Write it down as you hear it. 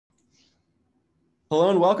Hello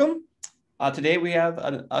and welcome. Today we have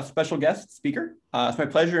a special guest speaker. It's my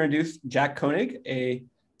pleasure to introduce Jack Koenig, a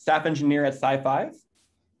staff engineer at Sci5.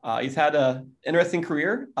 He's had an interesting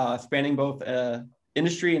career spanning both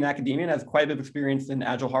industry and academia and has quite a bit of experience in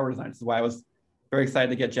Agile hardware design. This is why I was very excited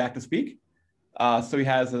to get Jack to speak. So he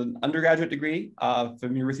has an undergraduate degree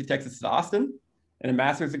from University of Texas at Austin and a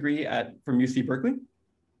master's degree from UC Berkeley.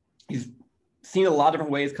 He's seen a lot of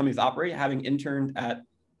different ways companies operate, having interned at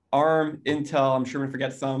ARM, Intel, I'm sure I'm gonna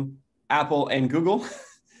forget some, Apple, and Google,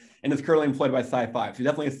 and is currently employed by Sci5. So you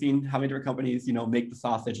definitely have seen how many different companies, make the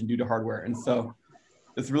sausage and do the hardware. And so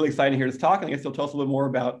it's really exciting to hear this talk. And I guess he'll tell us a little bit more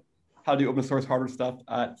about how to do open source hardware stuff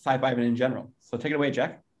at Sci5 and in general. So take it away,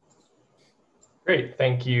 Jack. Great,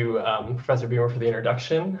 thank you, Professor Beamer, for the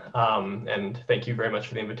introduction. And thank you very much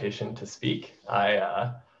for the invitation to speak.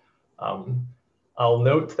 I'll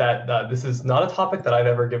note that this is not a topic that I've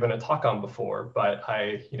ever given a talk on before, but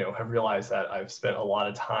I, have realized that I've spent a lot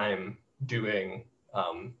of time doing,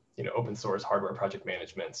 open source hardware project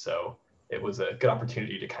management. So it was a good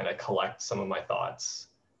opportunity to kind of collect some of my thoughts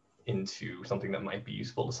into something that might be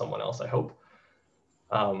useful to someone else, I hope.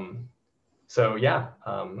 So yeah,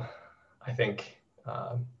 I think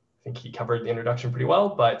he covered the introduction pretty well,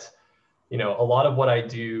 but a lot of what I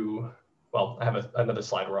do, well, I have another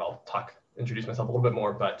slide where I'll introduce myself a little bit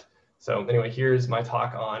more, but so anyway, here's my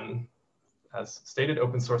talk on, as stated,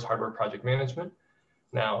 open source hardware project management.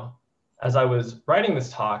 Now, as I was writing this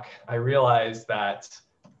talk, I realized that,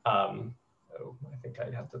 I think I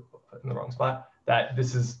have to put it in the wrong spot, that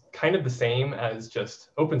this is kind of the same as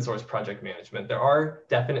just open source project management. There are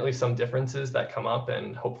definitely some differences that come up,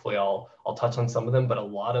 and hopefully I'll touch on some of them, but a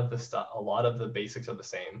lot of the basics are the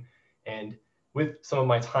same. And with some of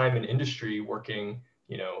my time in industry working,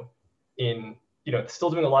 still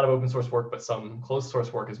doing a lot of open source work, but some closed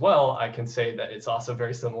source work as well, I can say that it's also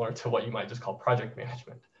very similar to what you might just call project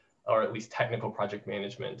management, or at least technical project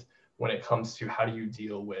management, when it comes to how do you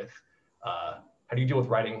deal with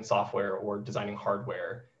writing software or designing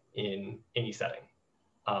hardware in any setting.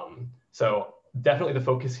 So definitely the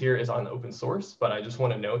focus here is on open source, but I just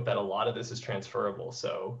want to note that a lot of this is transferable.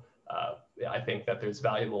 So I think that there's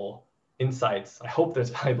valuable insights. I hope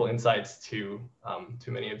there's valuable insights to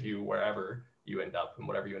many of you wherever you end up and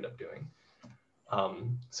whatever you end up doing.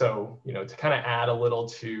 So, to kind of add a little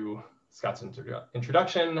to Scott's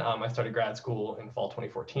introduction, I started grad school in fall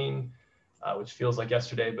 2014, which feels like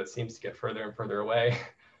yesterday, but seems to get further and further away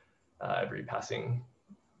every passing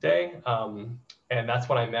day. And that's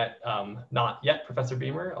when I met, not yet Professor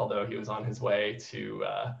Beamer, although he was on his way to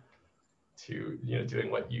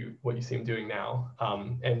doing what you see him doing now.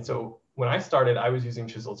 And so when I started, I was using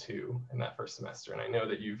Chisel 2 in that first semester. And I know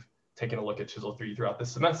that you've taken a look at Chisel 3 throughout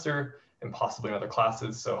this semester and possibly in other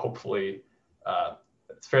classes. So hopefully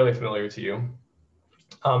it's fairly familiar to you.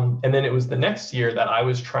 And then it was the next year that I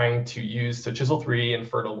was trying to use, so Chisel 3 and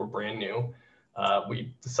Fertile were brand new.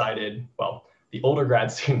 We decided, well, the older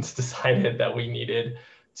grad students decided that we needed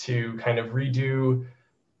to kind of redo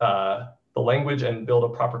the language and build a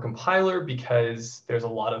proper compiler, because there's a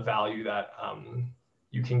lot of value that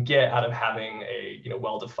you can get out of having a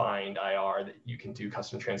well-defined IR that you can do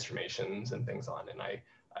custom transformations and things on. And I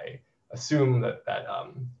assume that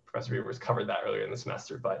Professor Beaver has covered that earlier in the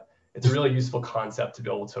semester, but it's a really useful concept to be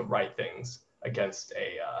able to write things against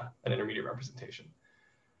an intermediate representation.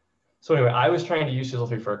 So anyway, I was trying to use Chisel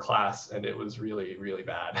 3 for a class, and it was really, really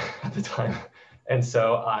bad at the time. And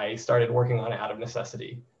so I started working on it out of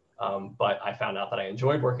necessity. But I found out that I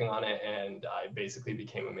enjoyed working on it, and I basically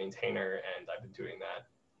became a maintainer, and I've been doing that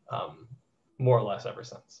more or less ever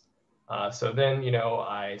since. So then,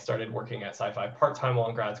 I started working at Sci5 part-time while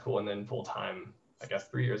in grad school, and then full-time, I guess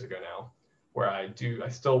 3 years ago now, where I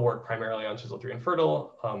still work primarily on Chisel 3 and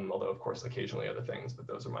Fertile, although of course occasionally other things, but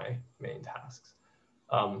those are my main tasks.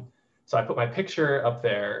 So I put my picture up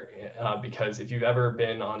there because if you've ever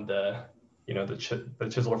been on the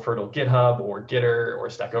Chisel or Fertile GitHub or Gitter or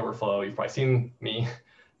Stack Overflow, you've probably seen me.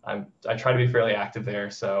 I try to be fairly active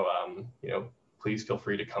there, so please feel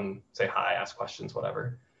free to come say hi, ask questions,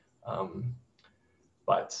 whatever.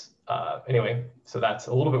 Anyway, so that's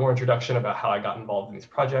a little bit more introduction about how I got involved in these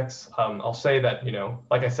projects. I'll say that,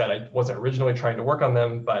 like I said, I wasn't originally trying to work on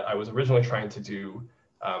them, but I was originally trying to do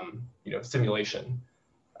simulation,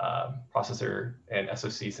 processor and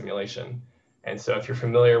SoC simulation. And so if you're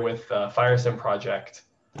familiar with the FireSim project,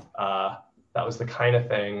 that was the kind of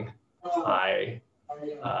thing I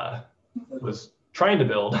was trying to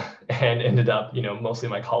build, and ended up, mostly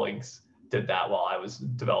my colleagues did that while I was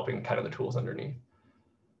developing kind of the tools underneath.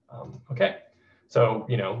 Okay, so,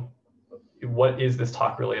 what is this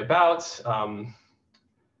talk really about?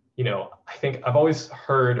 I think I've always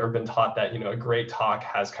heard or been taught that, a great talk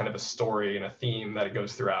has kind of a story and a theme that it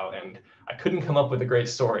goes throughout. And I couldn't come up with a great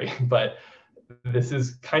story, but this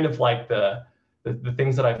is kind of like the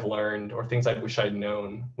things that I've learned or things I wish I'd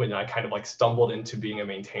known when I kind of like stumbled into being a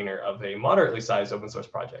maintainer of a moderately sized open source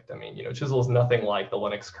project. I mean, Chisel is nothing like the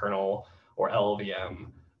Linux kernel or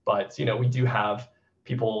LLVM, but, we do have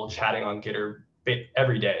people chatting on Gitter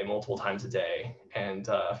every day, multiple times a day, and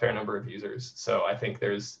a fair number of users. So I think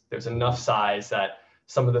there's enough size that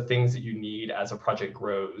some of the things that you need as a project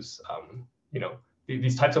grows,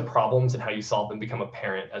 these types of problems and how you solve them become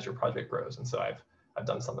apparent as your project grows. And so I've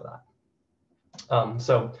done some of that.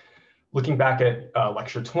 So looking back at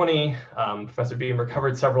lecture 20, Professor Beamer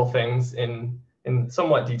covered several things in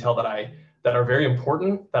somewhat detail that are very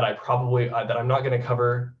important that that I'm not going to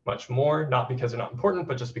cover much more, not because they're not important,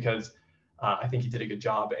 but just because I think he did a good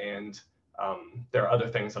job, and there are other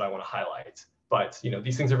things that I want to highlight. But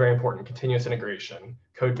these things are very important: continuous integration,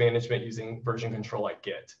 code management using version control like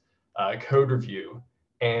Git, code review,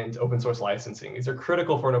 and open source licensing. These are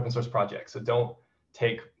critical for an open source project. So don't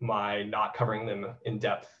take my not covering them in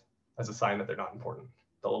depth as a sign that they're not important.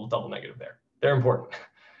 The little double negative there. They're important.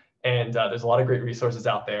 And there's a lot of great resources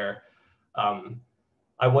out there.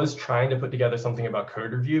 I was trying to put together something about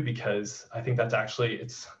code review because I think that's actually,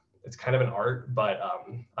 it's kind of an art, but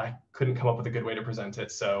I couldn't come up with a good way to present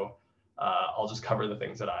it. So I'll just cover the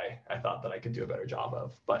things that I thought that I could do a better job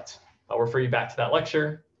of. But I'll refer you back to that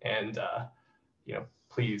lecture, and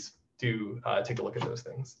please do take a look at those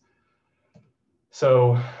things.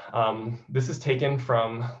 So this is taken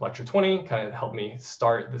from lecture 20, kind of helped me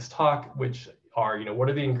start this talk, which are, what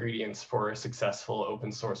are the ingredients for a successful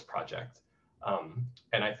open source project?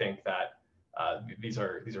 And I think that these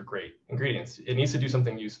are great ingredients. It needs to do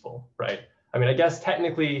something useful, right? I mean, I guess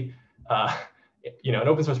technically, an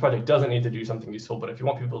open source project doesn't need to do something useful, but if you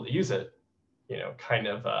want people to use it, kind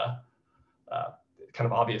of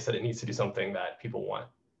obvious that it needs to do something that people want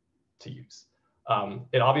to use.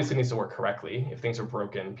 It obviously needs to work correctly. If things are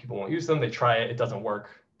broken, people won't use them. They try it, it doesn't work,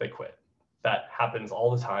 they quit. That happens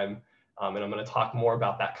all the time. And I'm going to talk more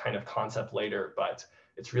about that kind of concept later, but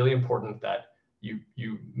it's really important that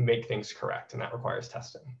you make things correct, and that requires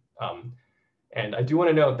testing. And I do want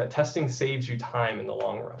to note that testing saves you time in the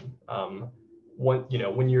long run.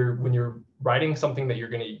 When you're writing something that you're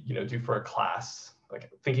going to do for a class,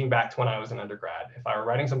 like thinking back to when I was an undergrad, if I were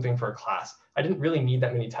writing something for a class, I didn't really need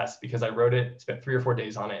that many tests because I wrote it, spent 3 or 4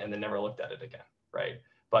 days on it, and then never looked at it again, right?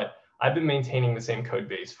 But I've been maintaining the same code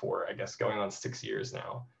base for, I guess, going on 6 years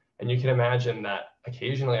now. And you can imagine that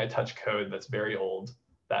occasionally I touch code that's very old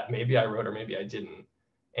that maybe I wrote or maybe I didn't.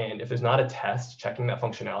 And if there's not a test checking that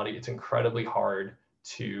functionality, it's incredibly hard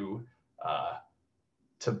to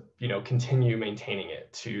continue maintaining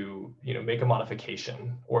it, to make a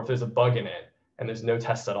modification, or if there's a bug in it and there's no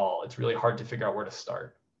test at all, it's really hard to figure out where to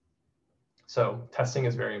start. So testing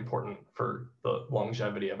is very important for the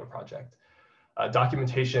longevity of a project.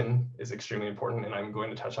 Documentation is extremely important, and I'm going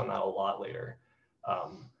to touch on that a lot later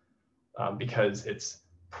because it's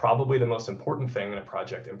probably the most important thing in a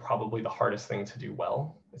project and probably the hardest thing to do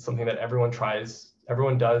well. It's something that everyone tries,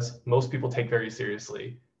 everyone does, most people take very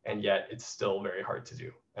seriously, and yet it's still very hard to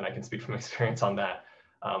do. And I can speak from experience on that.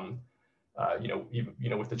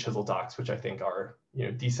 With the Chisel docs, which I think are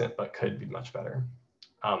decent but could be much better.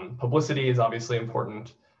 Publicity is obviously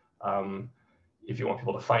important. If you want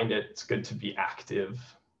people to find it, it's good to be active,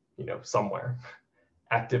 somewhere.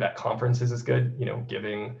 Active at conferences is good.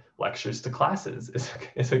 Giving lectures to classes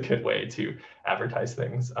is a good way to advertise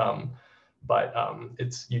things. But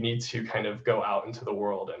you need to kind of go out into the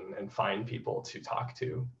world and find people to talk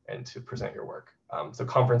to and to present your work. So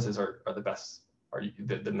conferences are the best, are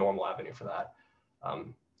the normal avenue for that.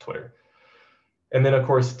 Twitter. And then, of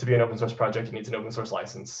course, to be an open source project, it needs an open source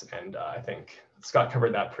license. And I think Scott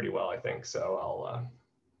covered that pretty well, I think. So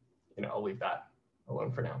I'll leave that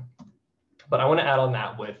alone for now. But I want to add on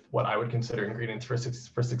that with what I would consider ingredients for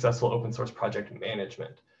successful open source project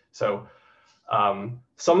management. So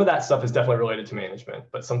some of that stuff is definitely related to management,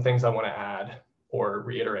 but some things I want to add or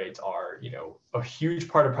reiterate are, a huge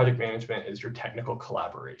part of project management is your technical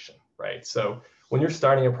collaboration, right? So when you're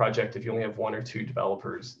starting a project, if you only have 1 or 2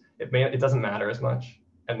 developers, it doesn't matter as much,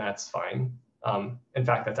 and that's fine. In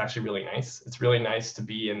fact, that's actually really nice. It's really nice to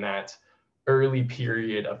be in that early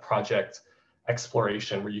period of project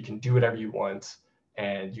exploration where you can do whatever you want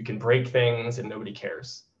and you can break things and nobody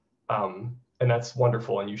cares. And that's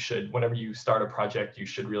wonderful. And you should, whenever you start a project, you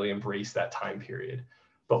should really embrace that time period.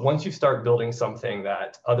 But once you start building something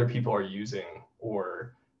that other people are using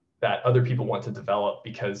or that other people want to develop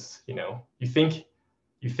because, you think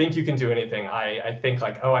you think you can do anything. I think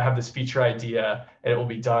like, oh, I have this feature idea and it will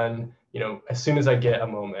be done, as soon as I get a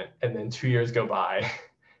moment. And then 2 years go by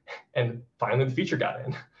and finally the feature got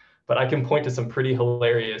in. But I can point to some pretty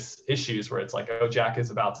hilarious issues where it's like, oh, Jack is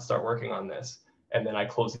about to start working on this. And then I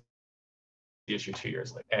close the issue 2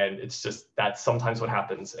 years later. And it's just, that's sometimes what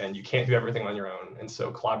happens, and you can't do everything on your own. And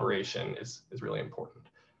so collaboration is really important.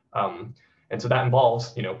 And so that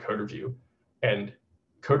involves, code review. And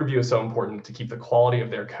code review is so important to keep the quality of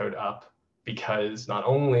their code up, because not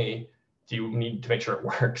only do you need to make sure it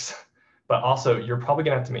works, but also you're probably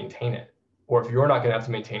gonna have to maintain it. Or if you're not gonna have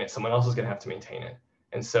to maintain it, someone else is gonna have to maintain it.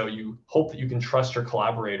 And so you hope that you can trust your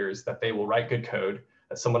collaborators that they will write good code,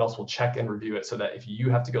 that someone else will check and review it, so that if you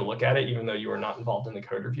have to go look at it, even though you are not involved in the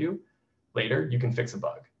code review, later you can fix a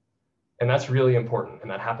bug. And that's really important.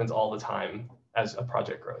 And that happens all the time as a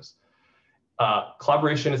project grows.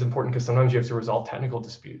 Collaboration is important because sometimes you have to resolve technical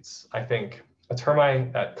disputes. I think a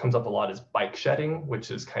term that comes up a lot is bike shedding,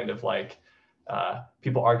 which is kind of like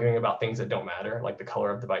people arguing about things that don't matter, like the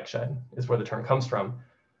color of the bike shed is where the term comes from.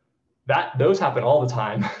 Those happen all the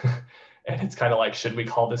time. And it's kind of like, should we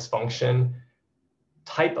call this function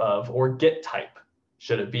type of or get type?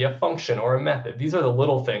 Should it be a function or a method? These are the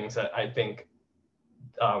little things that I think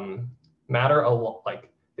matter a lot. Like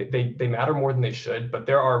they matter more than they should, but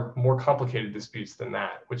there are more complicated disputes than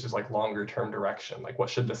that, which is like longer term direction. Like, what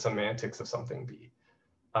should the semantics of something be?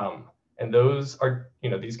 And those are,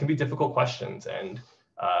 these can be difficult questions. And,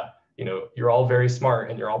 you're all very smart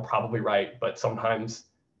and you're all probably right, but sometimes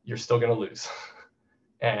you're still going to lose.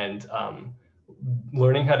 And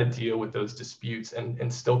learning how to deal with those disputes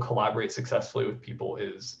and still collaborate successfully with people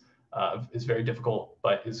is very difficult,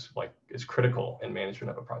 but is critical in management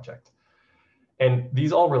of a project. And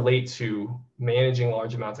these all relate to managing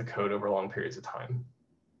large amounts of code over long periods of time.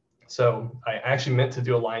 So I actually meant to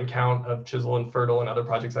do a line count of Chisel and Fertile and other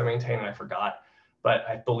projects I maintain, and I forgot. But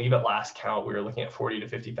I believe at last count, we were looking at 40 to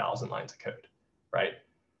 50,000 lines of code, right?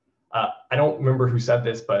 I don't remember who said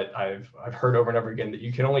this, but I've heard over and over again that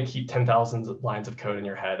you can only keep 10,000 lines of code in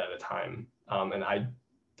your head at a time. And I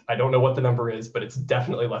don't know what the number is, but it's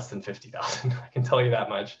definitely less than 50,000. I can tell you that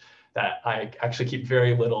much, that I actually keep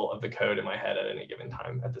very little of the code in my head at any given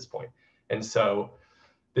time at this point. And so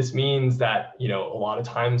this means that, a lot of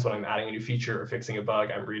times when I'm adding a new feature or fixing a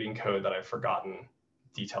bug, I'm reading code that I've forgotten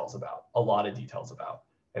details about, a lot of details about.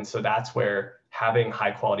 And so that's where having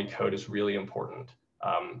high quality code is really important.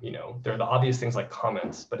 There are the obvious things like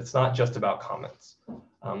comments, but it's not just about comments.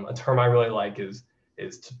 A term I really like is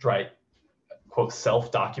to write, quote,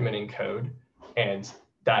 self-documenting code. And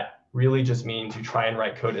that really just means you try and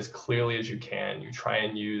write code as clearly as you can. You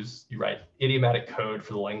write idiomatic code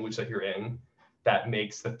for the language that you're in that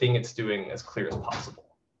makes the thing it's doing as clear as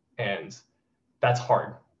possible. And that's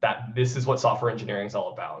hard. This is what software engineering is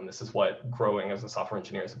all about. And this is what growing as a software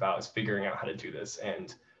engineer is about, is figuring out how to do this.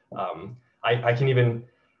 And I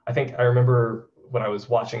think I remember when I was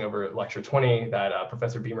watching over lecture 20 that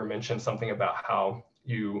Professor Beamer mentioned something about how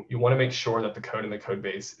you want to make sure that the code in the code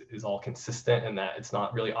base is all consistent and that it's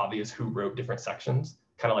not really obvious who wrote different sections,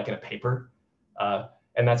 kind of like in a paper.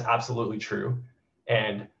 And that's absolutely true.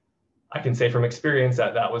 And I can say from experience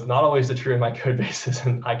that was not always the true in my code bases.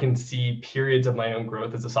 And I can see periods of my own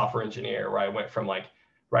growth as a software engineer where I went from like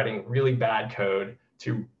writing really bad code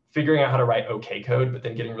to figuring out how to write okay code, but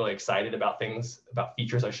then getting really excited about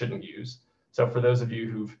features I shouldn't use. So for those of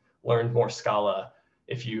you who've learned more Scala,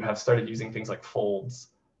 if you have started using things like folds,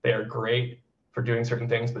 they are great for doing certain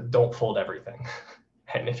things, but don't fold everything.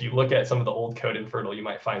 And if you look at some of the old code in Fertile, you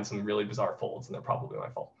might find some really bizarre folds, and they're probably my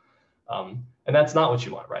fault. And that's not what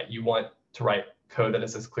you want, right? You want to write code that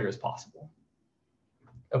is as clear as possible.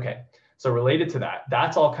 Okay, so related to that,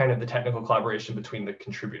 that's all kind of the technical collaboration between the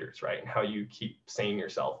contributors, right? And how you keep sane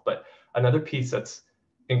yourself. But another piece that's,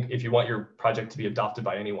 if you want your project to be adopted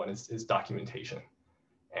by anyone, is documentation.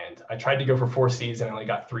 And I tried to go for 4 C's and I only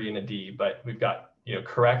got 3 and a D, but we've got,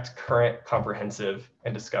 correct, current, comprehensive,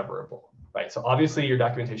 and discoverable, right? So obviously your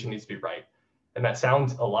documentation needs to be right. And that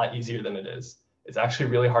sounds a lot easier than it is. It's actually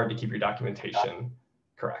really hard to keep your documentation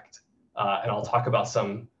correct. And I'll talk about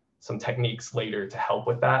some techniques later to help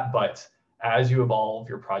with that. But as you evolve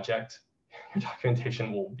your project, your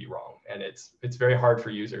documentation will be wrong. And it's very hard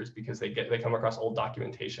for users because they come across old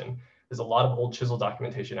documentation. There's a lot of old Chisel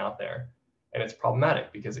documentation out there. And it's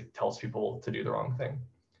problematic because it tells people to do the wrong thing.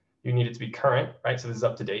 You need it to be current, right? So this is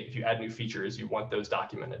up to date. If you add new features, you want those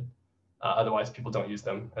documented. Otherwise, people don't use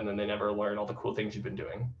them, and then they never learn all the cool things you've been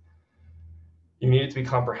doing. You need it to be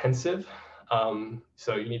comprehensive.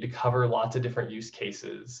 So you need to cover lots of different use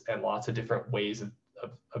cases and lots of different ways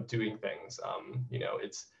of doing things.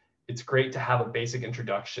 it's great to have a basic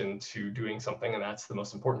introduction to doing something, and that's the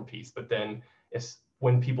most important piece. But then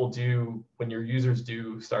when your users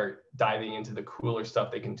do start diving into the cooler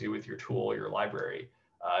stuff they can do with your tool or your library,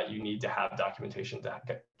 you need to have documentation to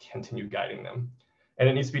continue guiding them. And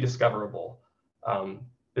it needs to be discoverable.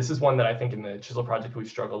 This is one that I think in the Chisel project we've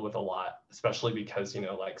struggled with a lot, especially because,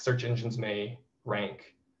 like search engines may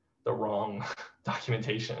rank the wrong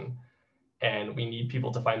documentation, and we need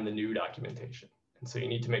people to find the new documentation. And so you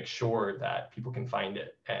need to make sure that people can find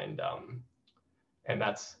it. And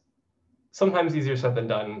that's sometimes easier said than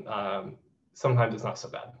done. Sometimes it's not so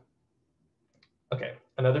bad. Okay,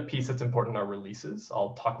 another piece that's important are releases.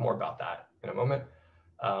 I'll talk more about that in a moment.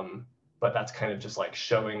 But that's kind of just like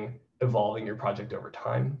evolving your project over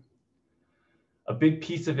time. A big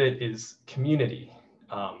piece of it is community.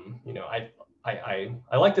 I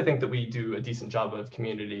like to think that we do a decent job of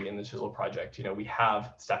community in the Chisel project. We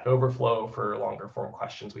have Stack Overflow for longer form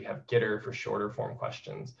questions. We have Gitter for shorter form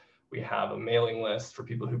questions. We have a mailing list for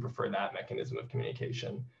people who prefer that mechanism of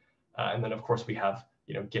communication. And then of course we have,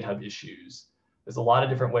 GitHub issues. There's a lot of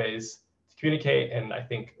different ways to communicate, and I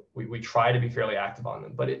think we try to be fairly active on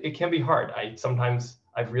them, but it can be hard. Sometimes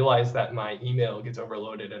I've realized that my email gets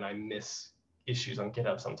overloaded and I miss issues on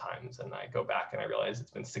GitHub sometimes, and I go back and I realize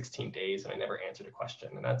it's been 16 days and I never answered a question,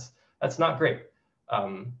 and that's not great.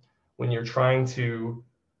 When you're trying to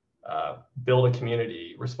build a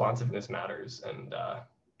community, responsiveness matters, and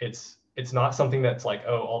it's not something that's like,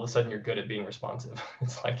 oh, all of a sudden you're good at being responsive.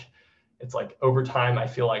 It's like over time I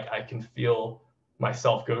feel like I can feel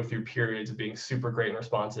myself go through periods of being super great and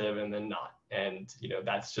responsive and then not, and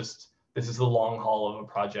this is the long haul of a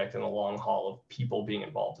project and the long haul of people being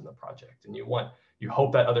involved in the project. And you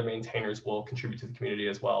hope that other maintainers will contribute to the community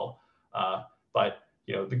as well. But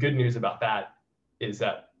the good news about that is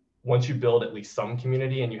that once you build at least some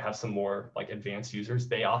community and you have some more like advanced users,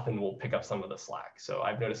 they often will pick up some of the slack. So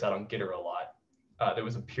I've noticed that on Gitter a lot. There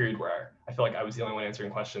was a period where I feel like I was the only one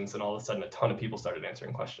answering questions, and all of a sudden a ton of people started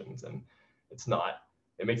answering questions, and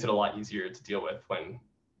it makes it a lot easier to deal with when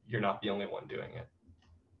you're not the only one doing it.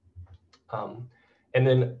 And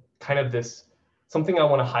then kind of something I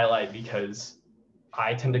want to highlight, because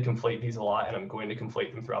I tend to conflate these a lot, and I'm going to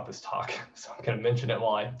conflate them throughout this talk. So I'm going to mention it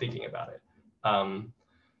while I'm thinking about it.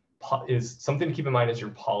 Is something to keep in mind is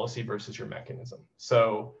your policy versus your mechanism.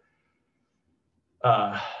 So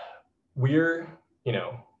we're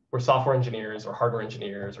software engineers or hardware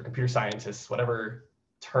engineers or computer scientists, whatever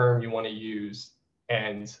term you want to use.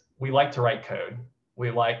 And we like to write code.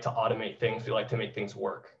 We like to automate things. We like to make things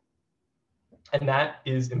work. And that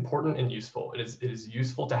is important and useful. It is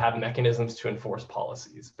useful to have mechanisms to enforce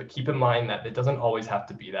policies, but keep in mind that it doesn't always have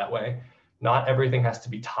to be that way. Not everything has to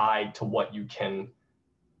be tied to what you can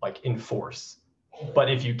enforce.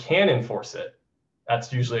 But if you can enforce it,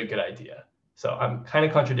 that's usually a good idea. So I'm kind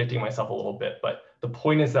of contradicting myself a little bit, but the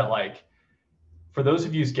point is that for those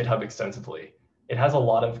who've used GitHub extensively, it has a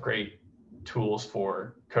lot of great tools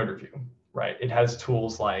for code review, right? It has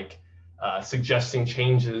tools like suggesting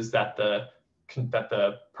changes that the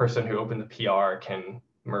person who opened the PR can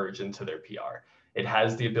merge into their PR. It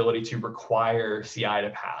has the ability to require CI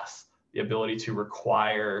to pass, the ability to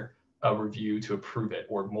require a review to approve it,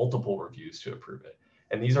 or multiple reviews to approve it.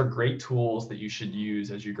 And these are great tools that you should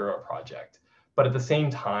use as you grow a project. But at the same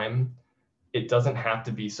time, it doesn't have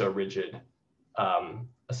to be so rigid,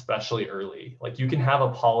 especially early. You can have a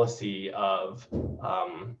policy of,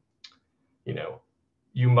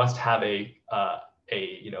 you must have a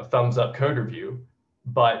thumbs up code review,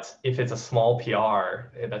 but if it's a small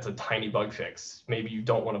PR, that's a tiny bug fix, maybe you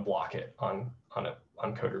don't want to block it on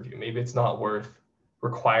code review. Maybe it's not worth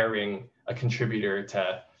requiring a contributor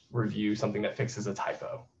to review something that fixes a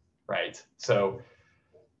typo, right? So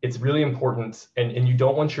it's really important, and you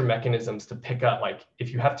don't want your mechanisms to pick up,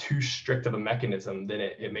 if you have too strict of a mechanism, then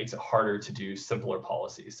it makes it harder to do simpler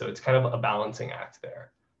policies. So it's kind of a balancing act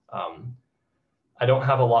there. I don't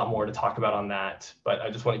have a lot more to talk about on that, but I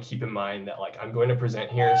just want to keep in mind that I'm going to present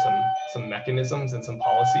here some mechanisms and some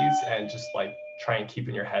policies, and just try and keep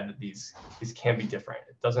in your head that these can be different.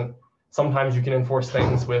 Sometimes you can enforce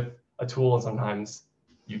things with a tool, and sometimes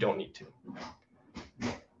you don't need to.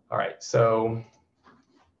 All right, so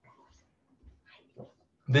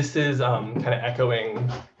this is kind of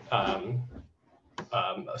echoing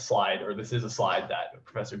a slide, or this is a slide that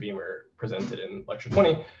Professor Beamer presented in lecture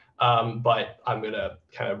 20. But I'm going to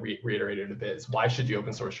kind of reiterate it a bit. Is why should you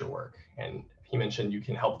open source your work? And he mentioned you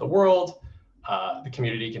can help the world. The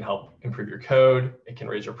community can help improve your code. It can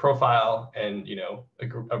raise your profile, and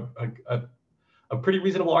a pretty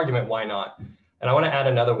reasonable argument. Why not? And I want to add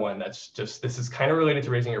another one that's just, this is kind of related to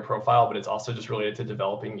raising your profile, but it's also just related to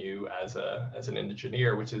developing you as an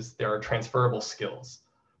engineer, which is there are transferable skills.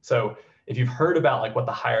 So if you've heard about like what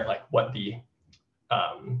the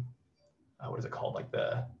what is it called? Like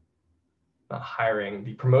not hiring,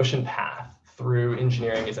 the promotion path through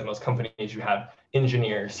engineering is at most companies. You have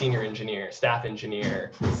engineer, senior engineer,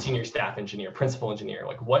 senior staff engineer, principal engineer.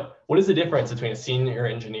 Like what is the difference between a senior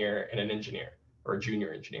engineer and an engineer or a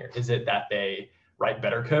junior engineer? Is it that they write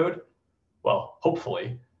better code? Well,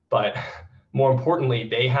 hopefully, but more importantly,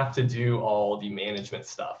 they have to do all the management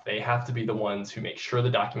stuff. They have to be the ones who make sure the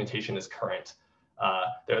documentation is current.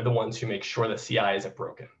 They're the ones who make sure the CI isn't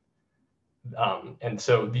broken. And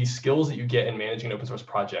so these skills that you get in managing an open source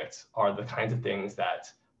project are the kinds of things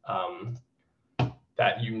that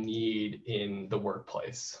that you need in the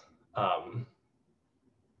workplace.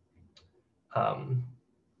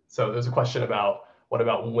 So there's a question about what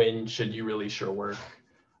about when should you release your work?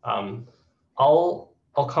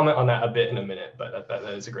 I'll comment on that a bit in a minute, but that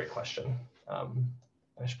is a great question. I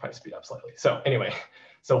should probably speed up slightly. So anyway,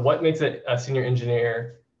 so what makes it a senior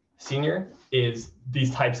engineer senior is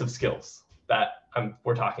these types of skills that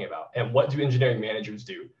we're talking about. And what do engineering managers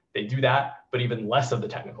do? They do that, but even less of the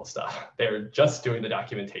technical stuff. They're just doing the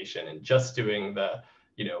documentation and just doing the,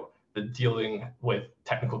 the dealing with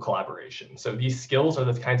technical collaboration. So these skills are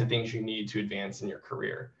the kinds of things you need to advance in your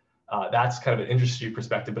career. That's kind of an industry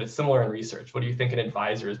perspective, but it's similar in research. What do you think an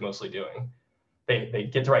advisor is mostly doing? They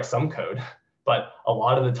get to write some code, but a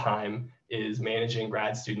lot of the time is managing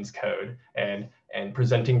grad students' code and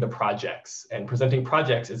presenting the projects. And presenting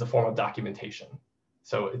projects is a form of documentation.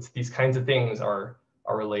 So it's these kinds of things are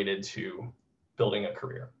related to building a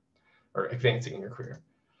career or advancing in your career.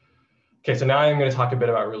 Okay, so now I'm going to talk a bit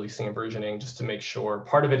about releasing and versioning just to make sure,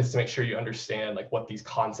 part of it is to make sure you understand like what these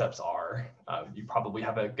concepts are. You probably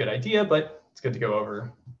have a good idea, but it's good to go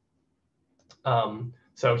over.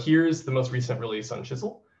 So here's the most recent release on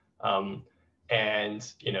Chisel.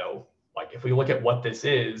 And, like if we look at what this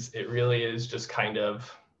is, it really is just kind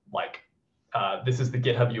of like, this is the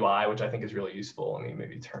GitHub UI, which I think is really useful. Let me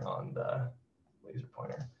maybe turn on the laser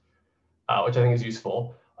pointer, which I think is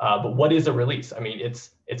useful. But what is a release? I mean,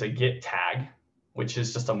 it's a Git tag, which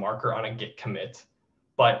is just a marker on a Git commit,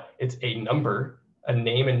 but it's a number, a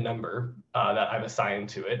name and number that I've assigned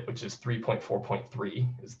to it, which is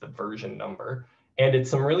 3.4.3 is the version number, and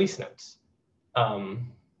it's some release notes.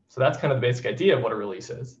 So that's kind of the basic idea of what a release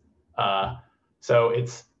is. So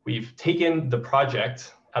we've taken the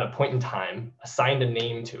project at a point in time, assigned a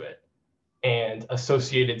name to it, and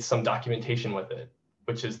associated some documentation with it,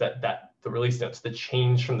 which is that the release notes, the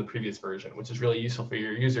change from the previous version, which is really useful for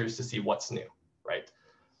your users to see what's new, right?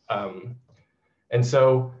 And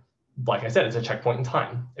so, like I said, it's a checkpoint in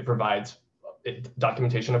time. It provides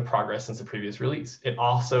documentation of progress since the previous release. It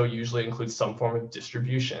also usually includes some form of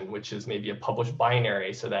distribution, which is maybe a published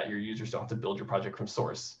binary so that your users don't have to build your project from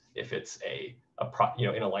source if it's in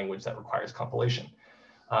a language that requires compilation.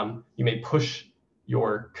 You may push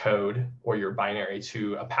your code or your binary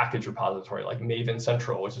to a package repository like Maven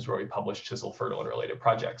Central, which is where we publish Chisel, Fertile, and related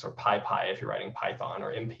projects, or PyPy if you're writing Python,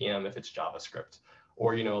 or NPM if it's JavaScript,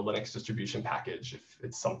 or a Linux distribution package if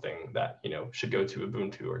it's something that should go to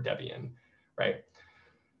Ubuntu or Debian, right?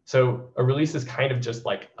 So a release is kind of just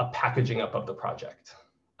like a packaging up of the project.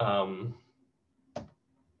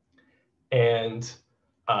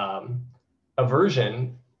 A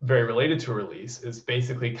version very related to a release is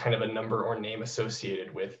basically kind of a number or name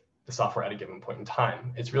associated with the software at a given point in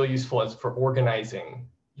time. It's really useful for organizing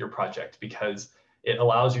your project because it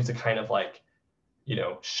allows you to kind of like,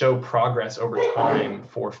 show progress over time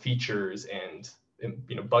for features and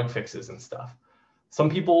bug fixes and stuff. Some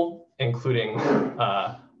people, including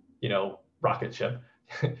Rocket Ship,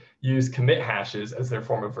 use commit hashes as their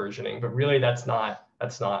form of versioning, but really that's not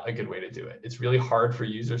a good way to do it. It's really hard for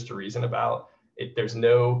users to reason about. There's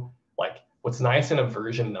no, what's nice in a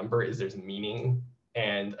version number is there's meaning,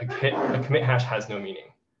 and a commit hash has no meaning.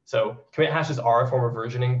 So commit hashes are a form of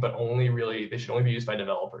versioning, but they should only be used by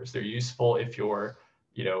developers. They're useful if you're,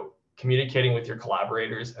 communicating with your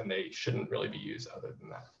collaborators, and they shouldn't really be used other than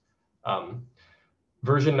that.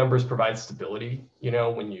 Version numbers provide stability,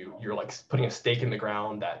 when you're like putting a stake in the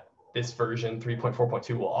ground that this version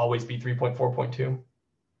 3.4.2 will always be 3.4.2.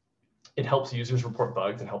 It helps users report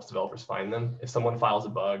bugs and helps developers find them. If someone files a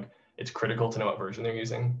bug, it's critical to know what version they're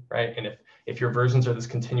using, right? And if your versions are this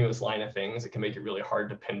continuous line of things, it can make it really hard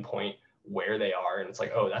to pinpoint where they are. And it's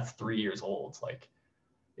like, oh, that's 3 years old. It's like,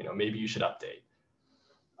 maybe you should update.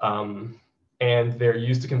 And they're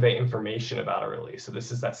used to convey information about a release. So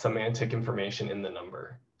this is that semantic information in the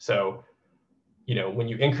number. So when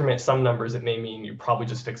you increment some numbers, it may mean you probably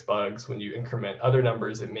just fix bugs. When you increment other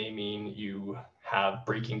numbers, it may mean you have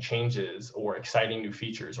breaking changes or exciting new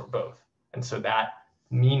features or both. And so that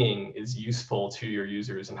meaning is useful to your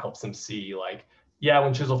users and helps them see like, yeah,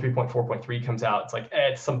 when Chisel 3.4.3 comes out, it's like,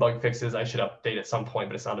 it's some bug fixes I should update at some point,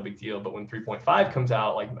 but it's not a big deal. But when 3.5 comes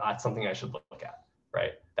out, like that's something I should look at,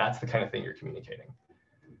 right? That's the kind of thing you're communicating.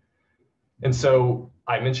 And so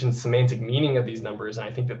I mentioned semantic meaning of these numbers, and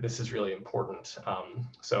I think that this is really important.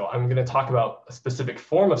 So I'm going to talk about a specific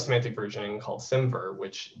form of semantic versioning called SymVer,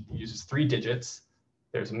 which uses 3 digits.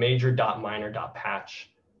 There's major dot minor dot patch.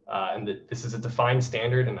 This is a defined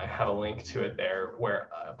standard, and I have a link to it there, where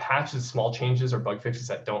patch is small changes or bug fixes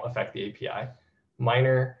that don't affect the API.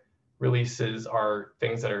 Minor releases are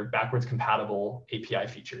things that are backwards compatible API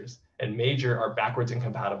features, and major are backwards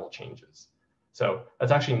incompatible changes. So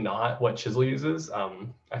that's actually not what Chisel uses.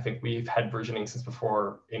 I think we've had versioning since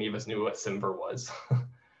before any of us knew what SymVer was.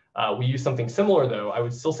 We use something similar, though. I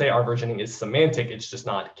would still say our versioning is semantic. It's just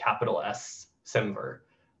not capital S SymVer,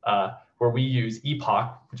 where we use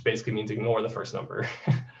epoch, which basically means ignore the first number.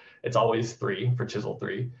 It's always 3 for Chisel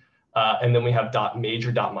 3. And then we have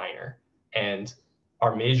major dot minor. And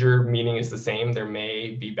our major meaning is the same. There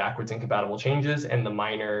may be backwards incompatible changes, and the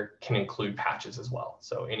minor can include patches as well.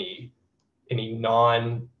 So any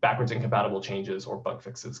non-backwards incompatible changes or bug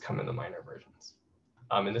fixes come in the minor versions.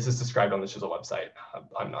 And this is described on the Chisel website.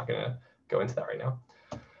 I'm not going to go into that right now.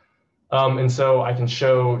 And so I can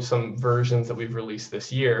show some versions that we've released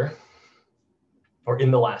this year or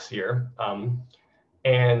in the last year.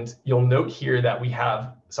 And you'll note here that we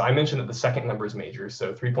have, so I mentioned that the second number is major.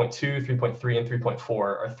 So 3.2, 3.3, and 3.4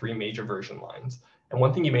 are 3 major version lines. And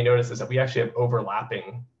one thing you may notice is that we actually have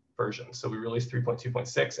overlapping versions. So we released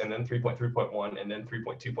 3.2.6 and then 3.3.1 and then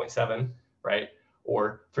 3.2.7, right?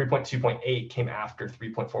 Or 3.2.8 came after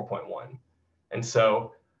 3.4.1. And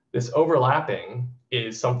so this overlapping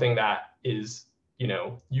is something that is,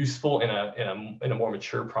 useful in a more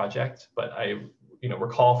mature project. But I,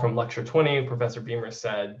 recall from lecture 20, Professor Beamer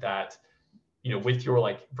said that, with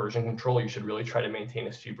your version control, you should really try to maintain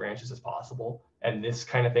as few branches as possible. And this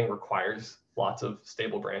kind of thing requires lots of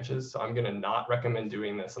stable branches. So I'm going to not recommend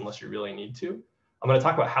doing this unless you really need to. I'm going to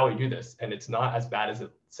talk about how we do this, and it's not as bad as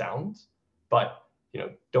it sounds, but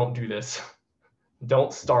don't do this.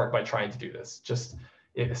 Don't start by trying to do this. Just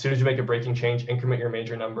as soon as you make a breaking change, increment your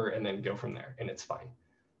major number and then go from there, and it's fine.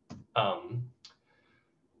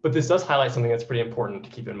 But this does highlight something that's pretty important to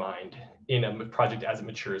keep in mind in a project as it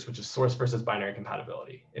matures, which is source versus binary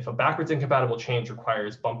compatibility. If a backwards incompatible change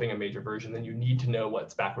requires bumping a major version, then you need to know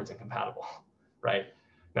what's backwards incompatible, right?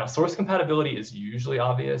 Now, source compatibility is usually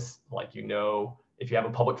obvious. If you have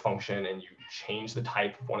a public function and you change the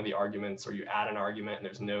type of one of the arguments, or you add an argument and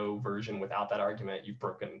there's no version without that argument, you've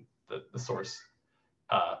broken the source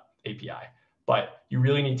API. But you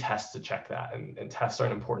really need tests to check that. And tests are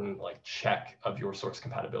an important check of your source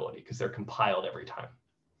compatibility because they're compiled every time.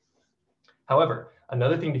 However,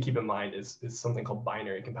 another thing to keep in mind is something called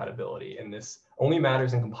binary compatibility. And this only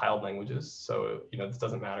matters in compiled languages. So, this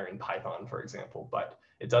doesn't matter in Python, for example, but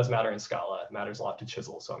it does matter in Scala. It matters a lot to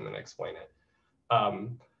Chisel. So I'm going to explain it.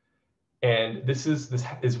 And this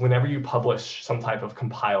is whenever you publish some type of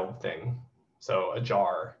compiled thing. So a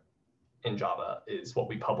jar in Java is what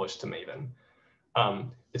we publish to Maven.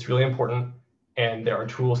 It's really important, and there are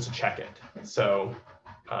tools to check it. So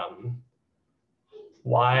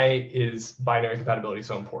why is binary compatibility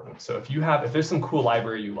so important? So if there's some cool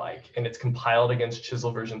library you like and it's compiled against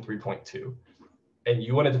Chisel version 3.2, and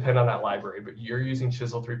you want to depend on that library, but you're using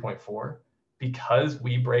Chisel 3.4, because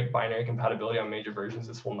we break binary compatibility on major versions,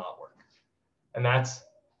 this will not work. And that's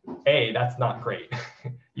not great.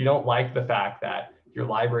 You don't like the fact that your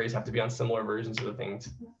libraries have to be on similar versions of the things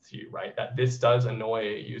to you, right? That this does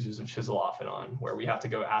annoy users of Chisel off and on, where we have to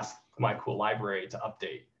go ask my cool library to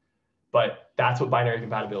update. But that's what binary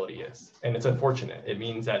compatibility is. And it's unfortunate. It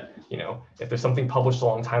means that, if there's something published a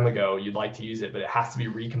long time ago, you'd like to use it, but it has to be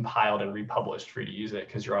recompiled and republished for you to use it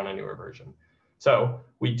because you're on a newer version. So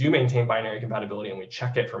we do maintain binary compatibility and we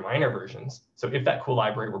check it for minor versions. So if that cool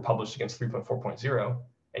library were published against 3.4.0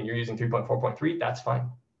 and you're using 3.4.3, that's fine.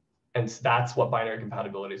 And that's what binary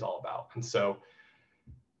compatibility is all about. And so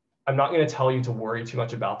I'm not going to tell you to worry too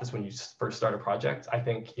much about this when you first start a project. I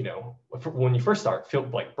think, when you first start,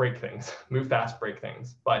 break things, move fast, break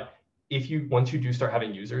things. But once you do start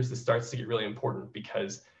having users, this starts to get really important,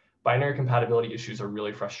 because binary compatibility issues are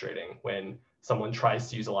really frustrating when someone tries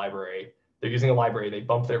to use a library. They're using a library, they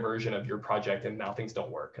bump their version of your project, and now things don't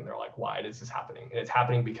work. And they're like, why is this happening? And it's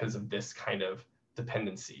happening because of this kind of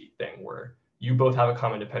dependency thing where you both have a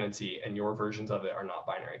common dependency and your versions of it are not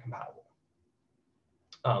binary compatible.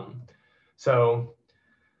 So,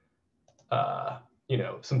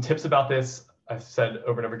 some tips about this, I've said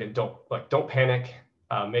over and over again, don't panic.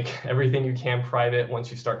 Make everything you can private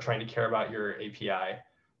once you start trying to care about your API,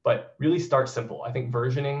 but really start simple. I think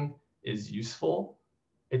versioning is useful.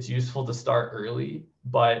 It's useful to start early,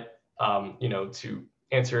 but to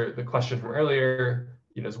answer the question from earlier,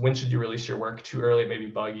 is when should you release your work? Too early, it may be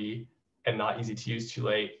buggy and not easy to use. Too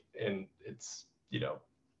late, and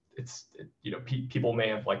people may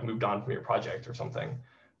have moved on from your project or something.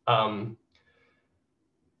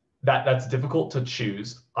 That's difficult to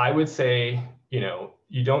choose. I would say,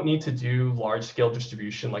 you don't need to do large scale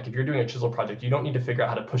distribution. Like if you're doing a Chisel project, you don't need to figure out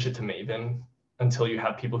how to push it to Maven until you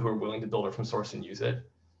have people who are willing to build it from source and use it.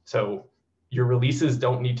 So your releases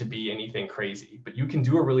don't need to be anything crazy, but you can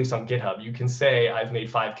do a release on GitHub. You can say, I've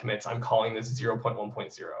made 5 commits. I'm calling this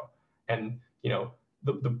 0.1.0. And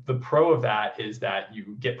the pro of that is that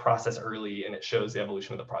you get process early and it shows the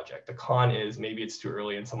evolution of the project. The con is maybe it's too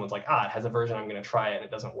early and someone's like, it has a version, I'm going to try it and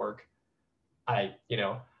it doesn't work. I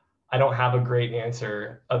don't have a great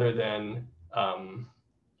answer other than,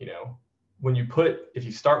 if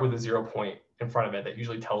you start with a 0 point in front of it, that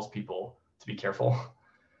usually tells people to be careful.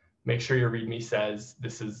 Make sure your README says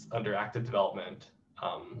this is under active development.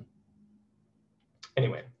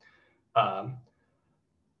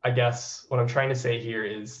 I guess what I'm trying to say here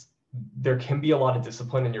is there can be a lot of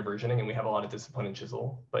discipline in your versioning, and we have a lot of discipline in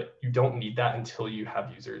Chisel, but you don't need that until you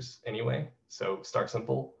have users anyway. So start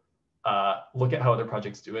simple. Look at how other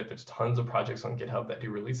projects do it. There's tons of projects on GitHub that do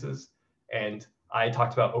releases. And I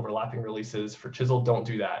talked about overlapping releases for Chisel. Don't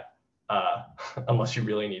do that unless you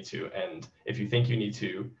really need to. And if you think you need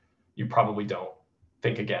to, you probably don't.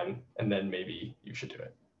 Think again, and then maybe you should do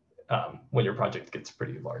it when your project gets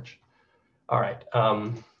pretty large. All right.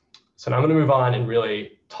 So now I'm going to move on and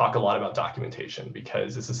really talk a lot about documentation,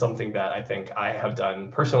 because this is something that I think I have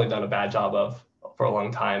personally done a bad job of for a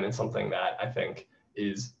long time, and something that I think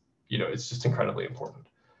is, it's just incredibly important.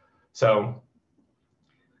 So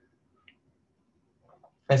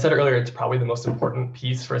I said earlier, it's probably the most important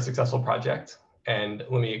piece for a successful project. And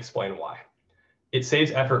let me explain why. It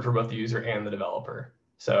saves effort for both the user and the developer.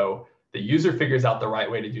 So the user figures out the right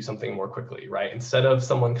way to do something more quickly, right? Instead of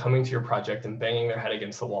someone coming to your project and banging their head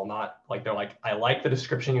against the wall, they're like, I like the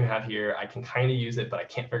description you have here. I can kind of use it, but I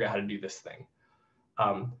can't figure out how to do this thing.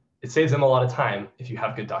 It saves them a lot of time if you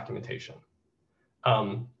have good documentation.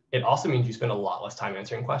 It also means you spend a lot less time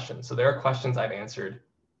answering questions. So there are questions I've answered,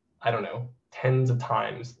 I don't know, tens of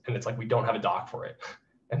times, and it's like, we don't have a doc for it.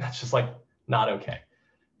 And that's just not okay.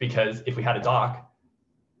 Because if we had a doc,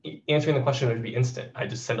 answering the question would be instant. I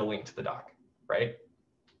just send a link to the doc, right?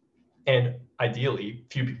 And ideally,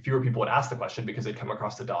 fewer people would ask the question because they'd come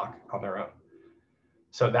across the doc on their own.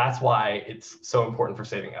 So that's why it's so important for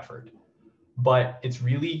saving effort. But it's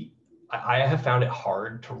really, I have found it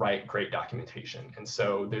hard to write great documentation. And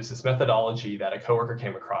so there's this methodology that a coworker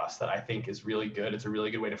came across that I think is really good. It's a really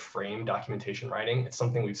good way to frame documentation writing. It's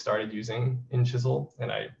something we've started using in Chisel,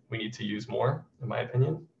 and we need to use more, in my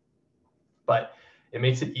opinion. But it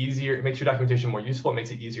makes it easier. It makes your documentation more useful. It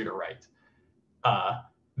makes it easier to write.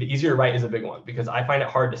 The easier to write is a big one, because I find it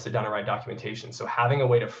hard to sit down and write documentation. So having a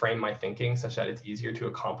way to frame my thinking such that it's easier to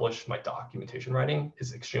accomplish my documentation writing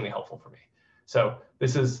is extremely helpful for me. So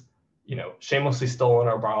this is, shamelessly stolen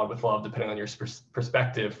or borrowed with love, depending on your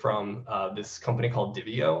perspective, from this company called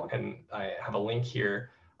Divio. And I have a link here.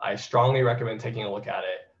 I strongly recommend taking a look at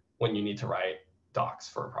it when you need to write docs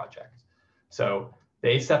for a project. So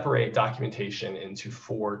they separate documentation into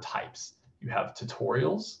 4 types. You have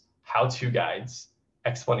tutorials, how-to guides,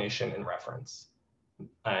 explanation, and reference.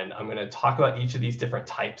 And I'm going to talk about each of these different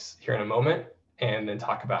types here in a moment, and then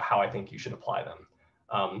talk about how I think you should apply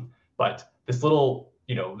them. But this little,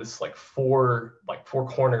 this four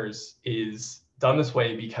corners is done this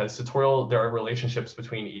way because there are relationships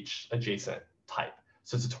between each adjacent type.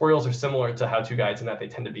 So tutorials are similar to how-to guides in that they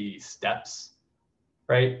tend to be steps,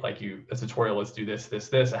 right? A tutorial is do this, this,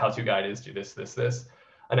 this. A how-to guide is do this, this, this.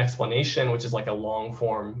 An explanation, which is a long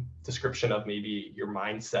form description of maybe your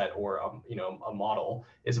mindset or a model,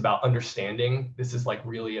 is about understanding. This is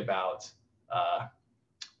really about,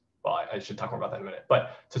 well, I should talk more about that in a minute.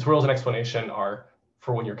 But tutorials and explanation are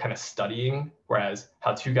for when you're kind of studying, whereas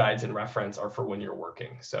how-to guides and reference are for when you're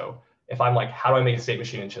working. So if I'm how do I make a state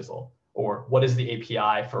machine in Chisel? Or what is the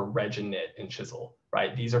API for reg and knit in Chisel,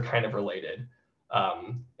 right? These are kind of related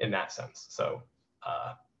in that sense. So,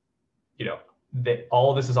 all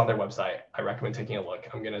of this is on their website. I recommend taking a look.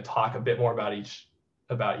 I'm going to talk a bit more about each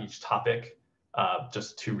topic,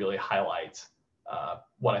 just to really highlight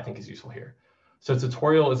what I think is useful here. So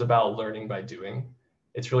tutorial is about learning by doing.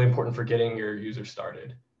 It's really important for getting your user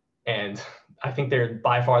started. And I think they're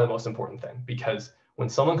by far the most important thing, because when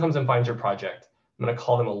someone comes and finds your project, I'm going to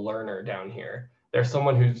call them a learner down here. They're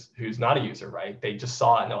someone who's not a user, right? They just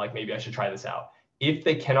saw it and they're like, maybe I should try this out. If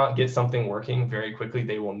they cannot get something working very quickly,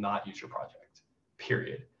 they will not use your project,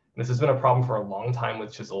 period. And this has been a problem for a long time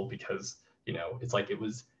with Chisel, because, you know, it's like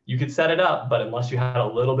you could set it up, but unless you had a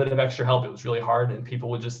little bit of extra help, it was really hard, and people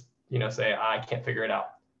would just, you know, say, I can't figure it out.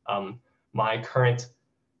 My current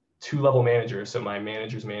 2-level manager, so my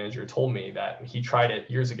manager's manager, told me that he tried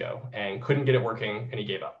it years ago and couldn't get it working, and he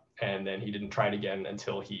gave up. And then he didn't try it again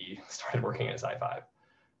until he started working at Sci5.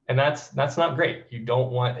 And that's not great. You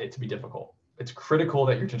don't want it to be difficult. It's critical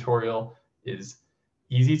that your tutorial is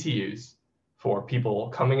easy to use for people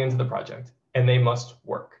coming into the project, and they must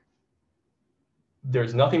work.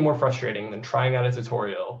 There's nothing more frustrating than trying out a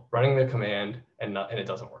tutorial, running the command, and it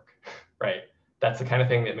doesn't work, right? That's the kind of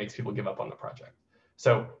thing that makes people give up on the project.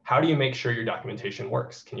 So how do you make sure your documentation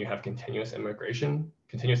works? Can you have continuous integration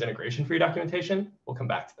for your documentation? We'll come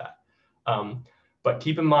back to that. But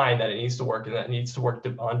keep in mind that it needs to work, and that it needs to work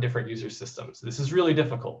on different user systems. This is really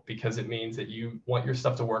difficult because it means that you want your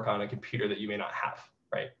stuff to work on a computer that you may not have,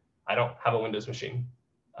 right? I don't have a Windows machine,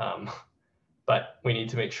 but we need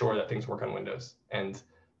to make sure that things work on Windows. And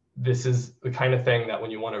this is the kind of thing that when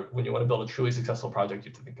you want to build a truly successful project,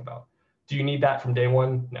 you have to think about. Do you need that from day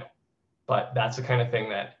one? No. But that's the kind of thing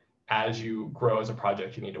that as you grow as a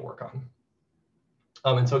project, you need to work on.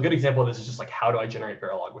 And so a good example of this is just like, how do I generate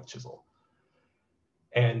Verilog with Chisel?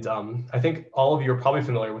 And I think all of you are probably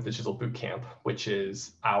familiar with the Chisel Bootcamp, which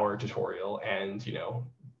is our tutorial. And, you know,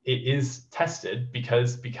 it is tested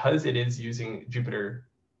because it is using Jupyter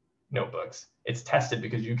notebooks. It's tested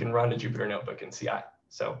because you can run a Jupyter notebook in CI.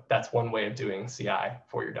 So that's one way of doing CI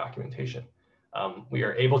for your documentation. We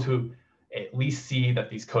are able to at least see that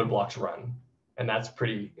these code blocks run, and that's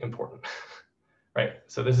pretty important, right?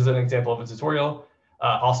 So this is an example of a tutorial.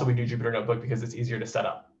 Also, we do Jupyter Notebook because it's easier to set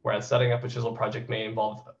up. Whereas setting up a Chisel project may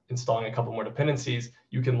involve installing a couple more dependencies,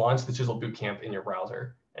 you can launch the Chisel Bootcamp in your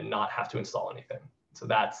browser and not have to install anything. So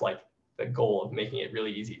that's like the goal of making it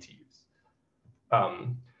really easy to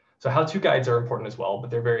use. So how-to guides are important as well, but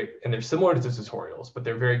they're similar to the tutorials, but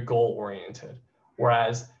they're very goal-oriented.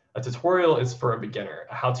 Whereas a tutorial is for a beginner.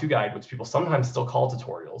 A how-to guide, which people sometimes still call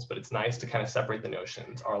tutorials, but it's nice to kind of separate the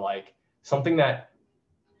notions, are like something that,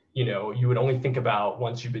 you know, you would only think about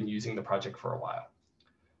once you've been using the project for a while.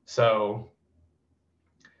 So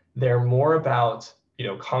they're more about, you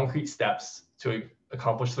know, concrete steps to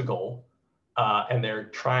accomplish the goal, and they're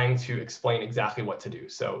trying to explain exactly what to do.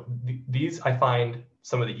 So these I find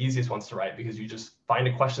some of the easiest ones to write, because you just find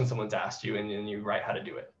a question someone's asked you and then you write how to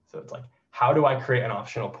do it. So it's like, how do I create an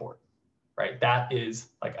optional port, right? That is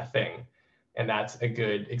like a thing. And that's a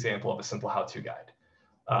good example of a simple how-to guide.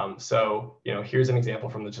 So, you know, here's an example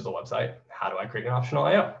from the Chisel website. How do I create an optional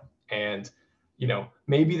IO? And, you know,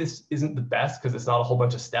 maybe this isn't the best because it's not a whole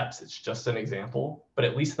bunch of steps. It's just an example, but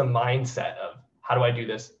at least the mindset of how do I do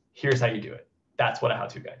this? Here's how you do it. That's what a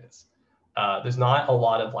how-to guide is. There's not a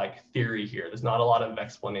lot of like theory here. There's not a lot of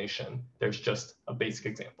explanation. There's just a basic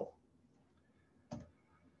example.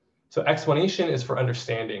 So explanation is for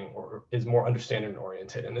understanding, or is more understanding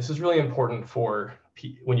oriented. And this is really important for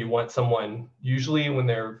when you want someone, usually when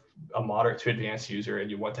they're a moderate to advanced user and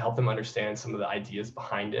you want to help them understand some of the ideas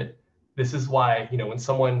behind it. This is why, you know, when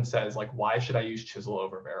someone says like, why should I use Chisel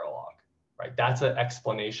over Verilog, right? That's an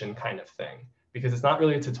explanation kind of thing, because it's not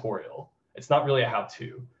really a tutorial. It's not really a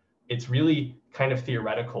how-to. It's really kind of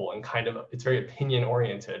theoretical and kind of, it's very opinion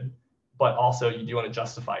oriented, but also you do want to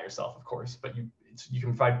justify yourself, of course, but you can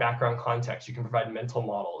provide background context, you can provide mental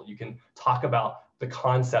model, you can talk about the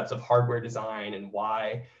concepts of hardware design and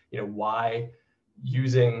why, you know, why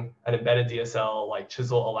using an embedded DSL like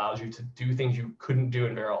Chisel allows you to do things you couldn't do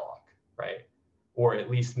in Verilog, right? Or at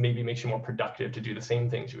least maybe makes you more productive to do the same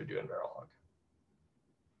things you would do in Verilog.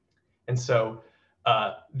 And so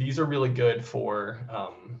these are really good for,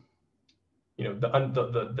 you know,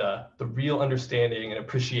 the real understanding and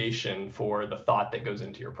appreciation for the thought that goes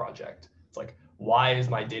into your project. It's like, why is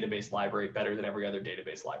my database library better than every other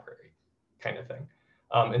database library, kind of thing.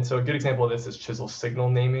 And so a good example of this is Chisel's signal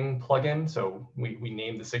naming plugin. So we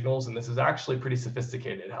name the signals, and this is actually pretty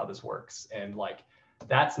sophisticated how this works. And like,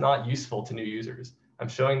 that's not useful to new users. I'm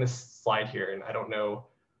showing this slide here, and I don't know,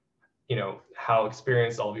 you know, how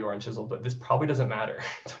experienced all of you are in Chisel, but this probably doesn't matter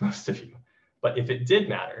to most of you. But if it did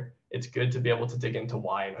matter, it's good to be able to dig into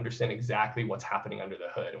why and understand exactly what's happening under the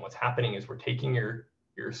hood. And what's happening is we're taking your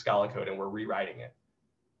Scala code and we're rewriting it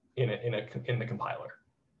in the compiler.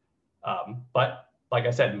 But like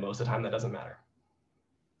I said, most of the time that doesn't matter.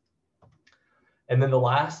 And then the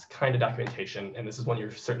last kind of documentation, and this is one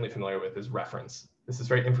you're certainly familiar with, is reference. This is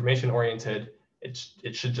very information oriented. It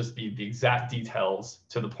should just be the exact details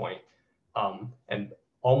to the point. And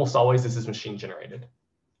almost always this is machine generated.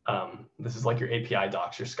 This is like your API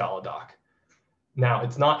docs, your Scala doc. Now,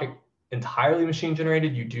 it's not entirely machine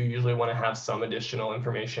generated. You do usually want to have some additional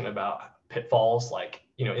information about pitfalls, like,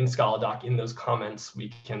 in Scala doc, in those comments,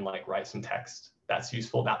 we can like write some text. That's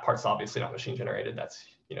useful. That part's obviously not machine generated. That's,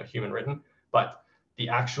 human written. But the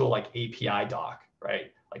actual like API doc,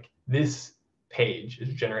 right? Like this page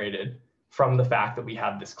is generated from the fact that we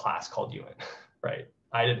have this class called UN, right?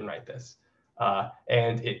 I didn't write this.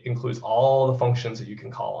 And it includes all the functions that you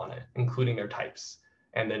can call on it, including their types.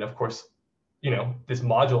 And then of course, this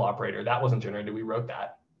modulo operator, that wasn't generated, we wrote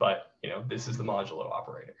that, but this is the modulo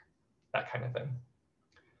operator, that kind of thing.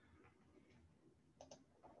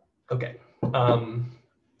 Okay,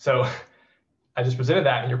 so I just presented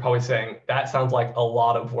that and you're probably saying, that sounds like a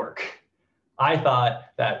lot of work. I thought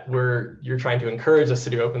that you're trying to encourage us to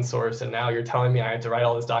do open source, and now you're telling me I have to write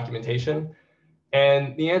all this documentation.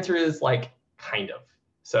 And the answer is like, kind of.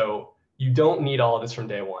 So you don't need all of this from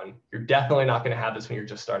day one. You're definitely not going to have this when you're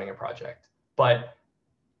just starting a project. But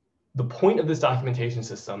the point of this documentation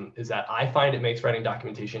system is that I find it makes writing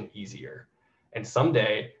documentation easier. And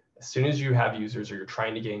someday, as soon as you have users or you're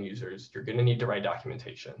trying to gain users, you're going to need to write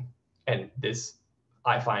documentation. And this,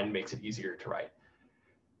 I find, makes it easier to write.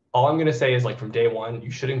 All I'm going to say is, like, from day one,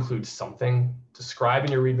 you should include something. Describe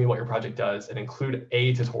in your README what your project does and include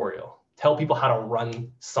a tutorial. Tell people how to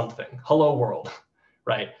run something. Hello world,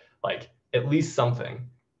 right? Like, at least something.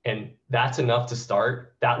 And that's enough to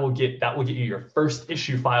start. That will get you your first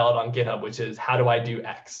issue file out on GitHub, which is how do I do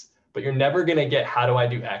X? But you're never going to get how do I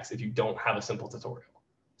do X if you don't have a simple tutorial.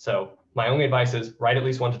 So my only advice is write at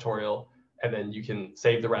least one tutorial, and then you can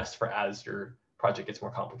save the rest for as your project gets more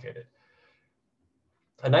complicated.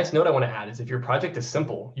 A nice note I want to add is if your project is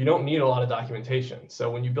simple, you don't need a lot of documentation. So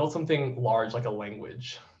when you build something large like a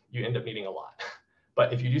language, you end up needing a lot.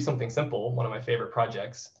 But if you do something simple, one of my favorite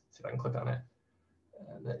projects, see if I can click on it,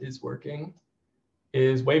 and that is working,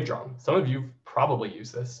 is WaveDrom. Some of you probably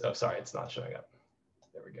use this. Oh, sorry, it's not showing up.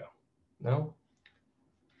 There we go. No?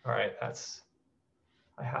 All right,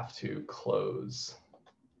 I have to close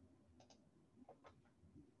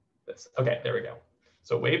this. Okay, there we go.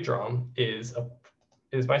 So WaveDrom is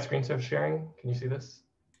my screen sharing? Can you see this?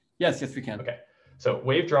 Yes, we can. Okay. So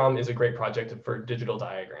WaveDrom is a great project for digital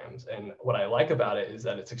diagrams. And what I like about it is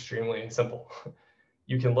that it's extremely simple.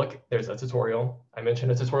 You can look, there's a tutorial. I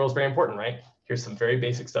mentioned a tutorial is very important, right? Here's some very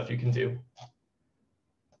basic stuff you can do.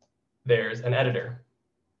 There's an editor.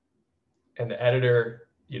 And the editor,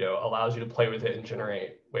 allows you to play with it and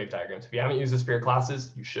generate wave diagrams. If you haven't used this for your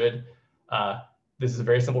classes, you should. This is a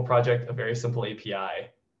very simple project, a very simple API.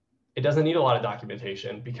 It doesn't need a lot of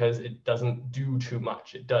documentation because it doesn't do too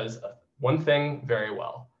much. It does one thing very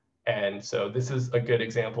well. And so this is a good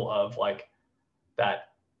example of like that.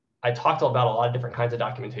 I talked about a lot of different kinds of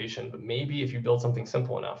documentation, but maybe if you build something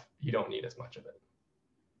simple enough, you don't need as much of it.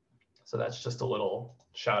 So that's just a little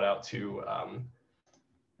shout out to,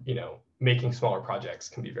 making smaller projects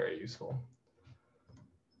can be very useful.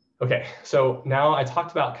 Okay, so now I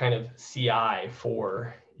talked about kind of CI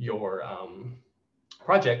for your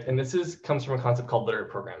project, and this comes from a concept called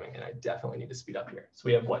literate programming, and I definitely need to speed up here. So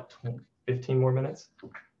we have what, 15 more minutes?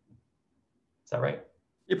 Is that right?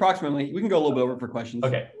 Approximately. We can go a little bit over for questions.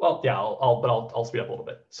 Okay. Well, yeah, I'll speed up a little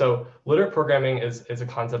bit. So literate programming is a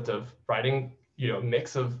concept of writing, a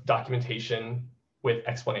mix of documentation with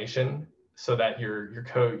explanation so that your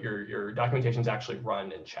code, your documentation is actually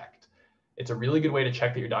run and checked. It's a really good way to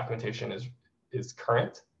check that your documentation is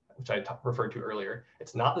current, which I referred to earlier.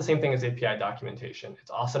 It's not the same thing as API documentation. It's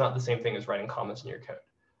also not the same thing as writing comments in your code.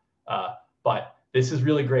 But this is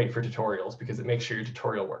really great for tutorials because it makes sure your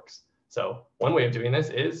tutorial works. So one way of doing this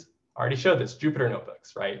is, I already showed this, Jupyter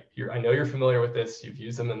notebooks, right? I know you're familiar with this. You've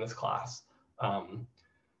used them in this class.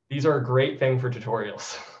 These are a great thing for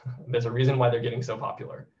tutorials. There's a reason why they're getting so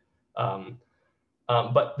popular.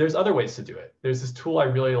 But there's other ways to do it. There's this tool I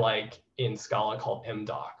really like in Scala called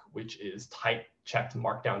mdoc, which is type checked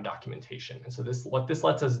markdown documentation. And so what this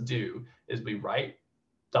lets us do is we write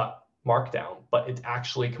markdown, but it's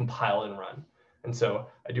actually compiled and run. And so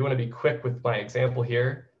I do want to be quick with my example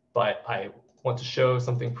here, but I want to show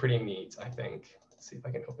something pretty neat, I think. Let's see if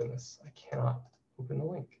I can open this. I cannot open the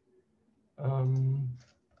link.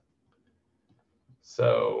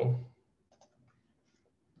 So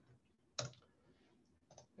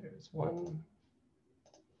there's one.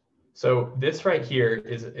 So this right here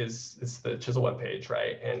is the Chisel web page,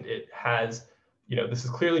 right? And it has, this is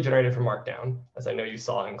clearly generated from Markdown, as I know you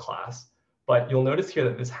saw in class. But you'll notice here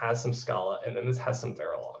that this has some Scala and then this has some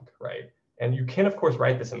Verilog, right? And you can, of course,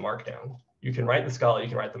 write this in Markdown. You can write the Scala, you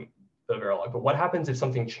can write the Verilog. But what happens if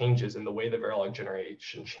something changes in the way the Verilog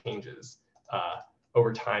generation changes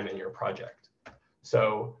over time in your project?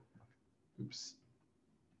 So, oops.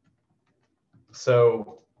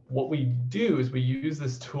 So what we do is we use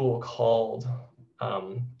this tool called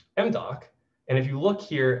MDoc. And if you look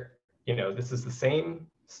here, this is the same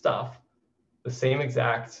stuff, the same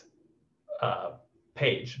exact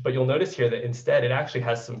page, but you'll notice here that instead it actually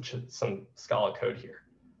has some Scala code here.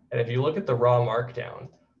 And if you look at the raw Markdown,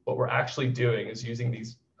 what we're actually doing is using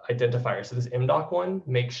these identifiers. So this MDoc one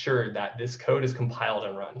makes sure that this code is compiled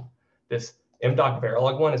and run. This MDoc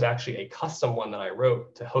Verilog one is actually a custom one that I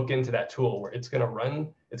wrote to hook into that tool where it's going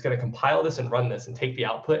to compile this and run this and take the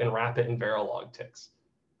output and wrap it in Verilog ticks.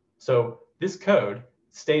 So this code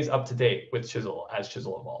stays up to date with Chisel as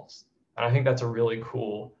Chisel evolves. And I think that's a really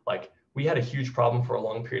cool, we had a huge problem for a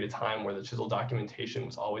long period of time where the Chisel documentation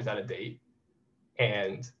was always out of date.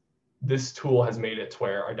 And this tool has made it to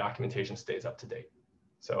where our documentation stays up to date.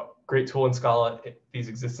 So great tool in Scala. These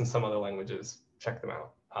exist in some other languages. Check them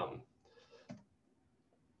out.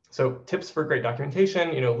 So tips for great documentation,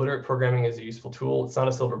 literate programming is a useful tool. It's not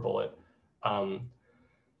a silver bullet.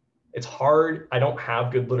 It's hard. I don't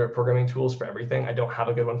have good literate programming tools for everything. I don't have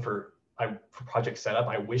a good one for project setup.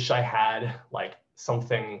 I wish I had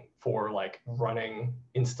something for running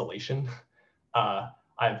installation.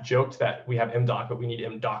 I've joked that we have MDoc, but we need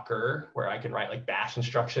MDocker, where I can write bash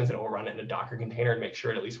instructions and it will run it in a Docker container and make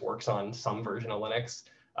sure it at least works on some version of Linux.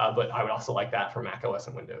 But I would also like that for Mac OS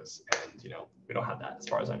and Windows. And we don't have that as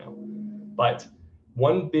far as I know. But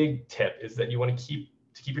one big tip is that you want to keep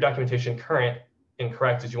your documentation current and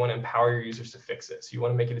correct is you want to empower your users to fix it. So you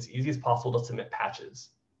want to make it as easy as possible to submit patches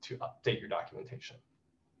to update your documentation.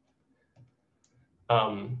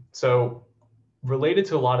 So related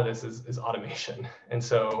to a lot of this is automation. And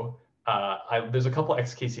so there's a couple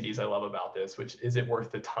XKCDs I love about this, which is it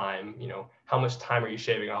worth the time? How much time are you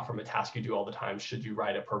shaving off from a task you do all the time? Should you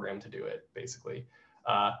write a program to do it, basically?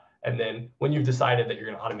 And then when you've decided that you're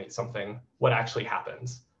going to automate something, what actually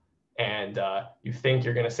happens? And you think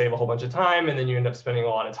you're going to save a whole bunch of time, and then you end up spending a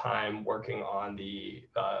lot of time working on the,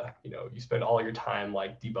 you spend all your time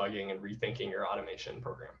debugging and rethinking your automation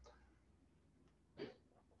program.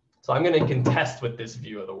 So I'm going to contest with this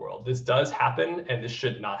view of the world. This does happen, and this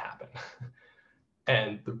should not happen.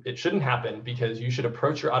 And it shouldn't happen because you should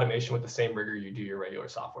approach your automation with the same rigor you do your regular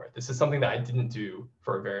software. This is something that I didn't do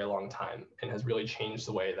for a very long time and has really changed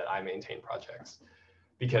the way that I maintain projects.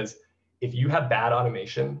 Because if you have bad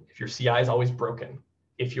automation, if your CI is always broken,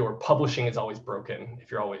 if your publishing is always broken,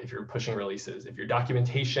 if you're pushing releases, if your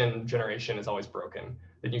documentation generation is always broken,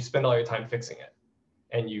 then you spend all your time fixing it.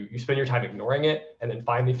 And you spend your time ignoring it and then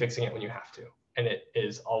finally fixing it when you have to. And it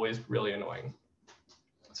is always really annoying.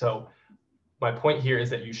 So my point here is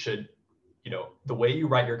that you should, the way you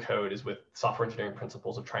write your code is with software engineering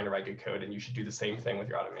principles of trying to write good code, and you should do the same thing with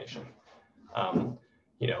your automation.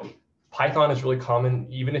 Python is really common,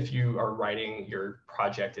 even if you are writing your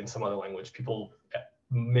project in some other language.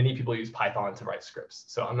 Many people use Python to write scripts.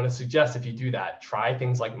 So I'm going to suggest if you do that, try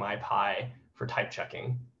things like MyPy for type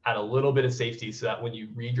checking. Add a little bit of safety so that when you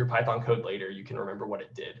read your Python code later, you can remember what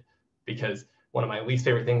it did. Because one of my least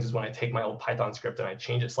favorite things is when I take my old Python script and I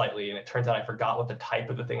change it slightly, and it turns out I forgot what the type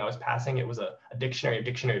of the thing I was passing. It was a dictionary of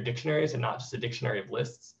dictionaries and not just a dictionary of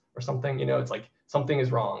lists or something. It's like something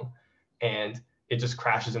is wrong, and it just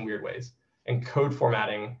crashes in weird ways. And code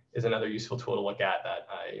formatting is another useful tool to look at that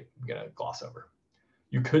I'm going to gloss over.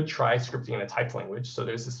 You could try scripting in a typed language. So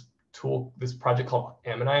there's this project called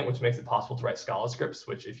Ammonite, which makes it possible to write Scala scripts,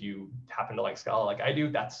 which if you happen to like Scala like I do,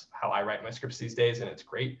 that's how I write my scripts these days, and it's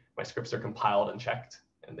great. My scripts are compiled and checked,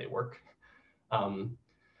 and they work.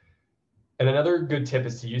 And another good tip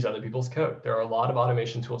is to use other people's code. There are a lot of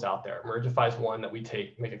automation tools out there. Mergify is one that we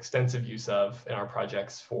make extensive use of in our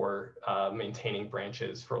projects for maintaining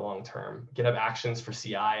branches for long-term. GitHub Actions for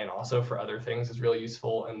CI and also for other things is really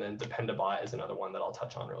useful. And then Dependabot is another one that I'll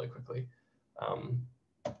touch on really quickly.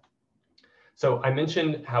 So I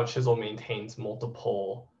mentioned how Chisel maintains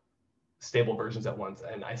multiple stable versions at once.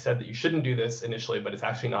 And I said that you shouldn't do this initially, but it's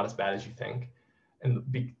actually not as bad as you think. And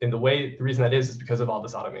the reason that is because of all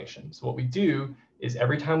this automation. So what we do is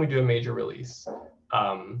every time we do a major release,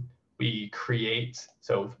 we create,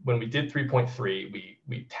 so when we did 3.3,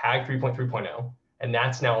 we tag 3.3.0, and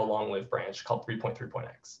that's now a long-lived branch called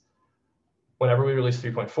 3.3.x. Whenever we release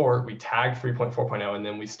 3.4, we tagged 3.4.0, and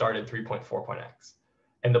then we started 3.4.x.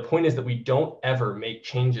 And the point is that we don't ever make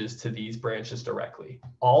changes to these branches directly.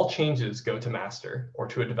 All changes go to master or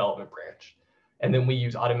to a development branch. And then we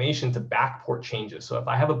use automation to backport changes. So if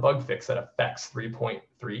I have a bug fix that affects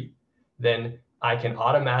 3.3, then I can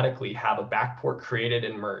automatically have a backport created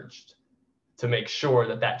and merged to make sure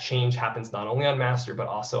that that change happens not only on master, but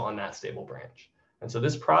also on that stable branch. And so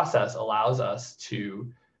this process allows us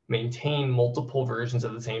to maintain multiple versions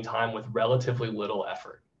at the same time with relatively little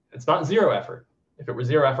effort. It's not zero effort. If it were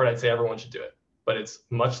zero effort, I'd say everyone should do it, but it's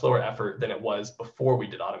much lower effort than it was before we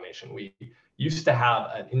did automation. We used to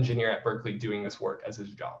have an engineer at Berkeley doing this work as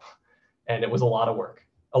his job, and it was a lot of work,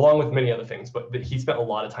 along with many other things, but he spent a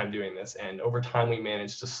lot of time doing this, and over time we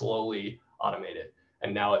managed to slowly automate it,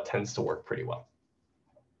 and now it tends to work pretty well.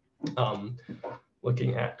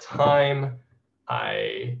 Looking at time,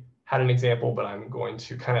 I had an example, but I'm going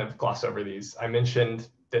to kind of gloss over these. I mentioned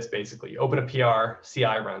this basically. You open a PR,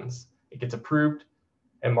 CI runs, it gets approved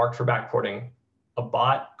and marked for backporting. A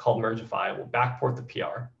bot called Mergify will backport the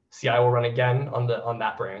PR. CI will run again on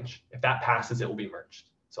that branch. If that passes, it will be merged.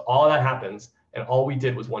 So all of that happens, and all we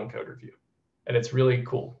did was one code review. And it's really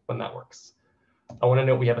cool when that works. I want to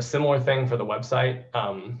note we have a similar thing for the website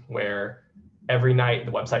where every night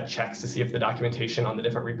the website checks to see if the documentation on the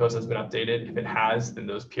different repos has been updated. If it has, then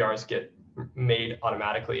those PRs get made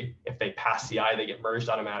automatically. If they pass CI, they get merged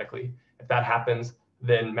automatically. If that happens,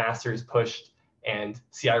 then master is pushed and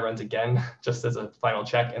CI runs again just as a final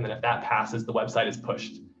check. And then if that passes, the website is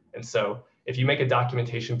pushed. And so if you make a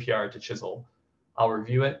documentation PR to Chisel, I'll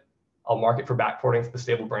review it. I'll mark it for backporting to the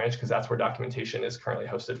stable branch because that's where documentation is currently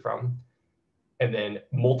hosted from. And then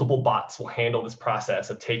multiple bots will handle this process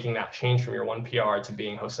of taking that change from your one PR to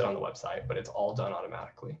being hosted on the website, but it's all done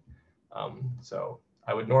automatically. So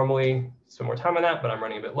I would normally spend more time on that, but I'm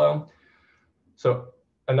running a bit low. So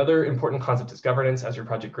another important concept is governance. As your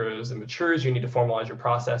project grows and matures, you need to formalize your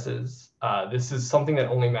processes. This is something that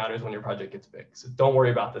only matters when your project gets big. So don't worry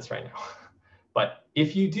about this right now. But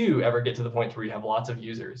if you do ever get to the point where you have lots of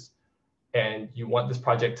users, and you want this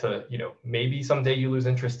project to, maybe someday you lose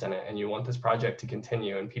interest in it and you want this project to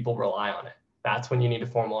continue and people rely on it, that's when you need to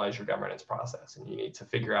formalize your governance process, and you need to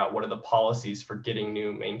figure out what are the policies for getting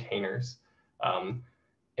new maintainers. And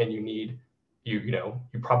you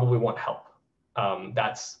probably want help.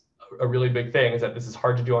 That's a really big thing, is that this is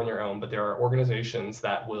hard to do on your own, but there are organizations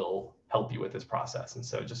that will help you with this process. And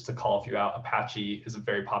so just to call a few out, Apache is a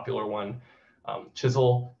very popular one.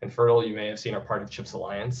 Chisel and Fertile, you may have seen, are part of Chips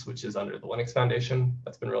Alliance, which is under the Linux Foundation.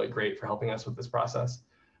 That's been really great for helping us with this process.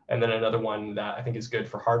 And then another one that I think is good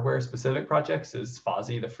for hardware specific projects is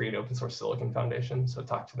FOSSI, the Free and Open Source Silicon Foundation. So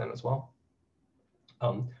talk to them as well.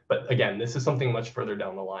 But again, this is something much further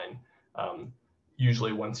down the line.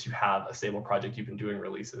 Usually once you have a stable project, you've been doing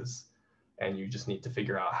releases and you just need to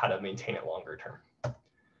figure out how to maintain it longer term.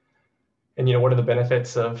 And what are the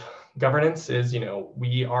benefits of governance is,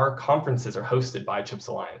 our conferences are hosted by Chips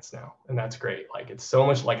Alliance now, and that's great. Like, it's so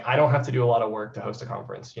much, like, I don't have to do a lot of work to host a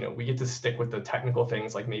conference. We get to stick with the technical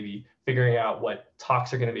things, like maybe figuring out what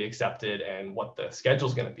talks are going to be accepted and what the schedule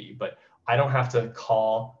is going to be, but I don't have to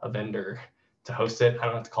call a vendor to host it. I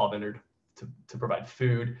don't have to call a vendor to provide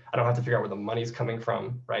food. I don't have to figure out where the money's coming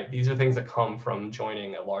from, right? These are things that come from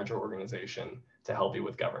joining a larger organization to help you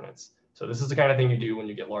with governance. So this is the kind of thing you do when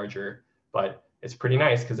you get larger, but it's pretty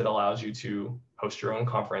nice because it allows you to host your own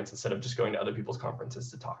conference instead of just going to other people's conferences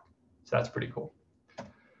to talk. So that's pretty cool.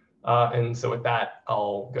 And so with that,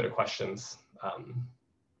 I'll go to questions.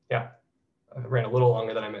 Yeah, I ran a little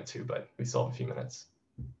longer than I meant to, but we still have a few minutes.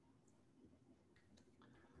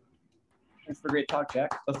 Thanks for a great talk,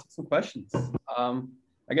 Jack. Let's take some questions.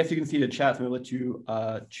 I guess you can see the chat, so we'll let you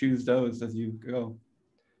choose those as you go.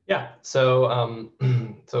 Yeah, so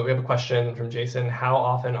so we have a question from Jason. How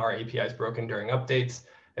often are APIs broken during updates?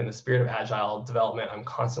 In the spirit of agile development, I'm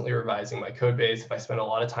constantly revising my code base. If I spend a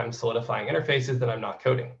lot of time solidifying interfaces, then I'm not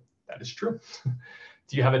coding. That is true.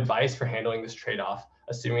 Do you have advice for handling this trade-off?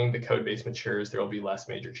 Assuming the code base matures, there will be less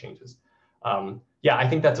major changes. Yeah, I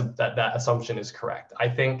think that assumption is correct. I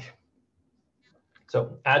think,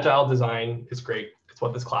 so agile design is great. It's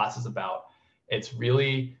what this class is about. It's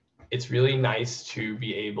really nice to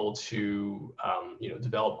be able to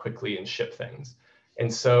develop quickly and ship things.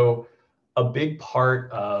 And so a big part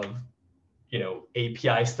of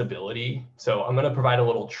API stability. So I'm going to provide a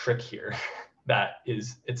little trick here that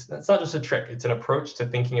is, it's not just a trick, it's an approach to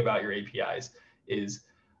thinking about your APIs, is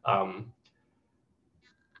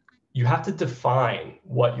you have to define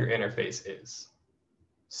what your interface is.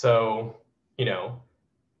 So,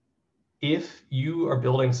 if you are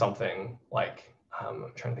building something like,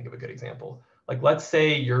 I'm trying to think of a good example. Like, let's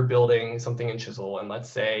say you're building something in Chisel, and let's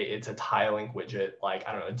say it's a tile-link widget, like,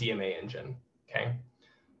 I don't know, a DMA engine, okay?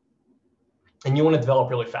 And you want to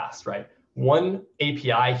develop really fast, right? one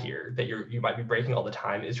API here that you might be breaking all the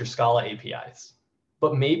time is your Scala APIs.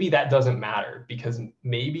 But maybe that doesn't matter, because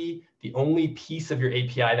maybe the only piece of your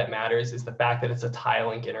API that matters is the fact that it's a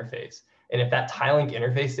tie-link interface. And if that tie-link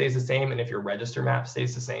interface stays the same, and if your register map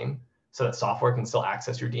stays the same, so that software can still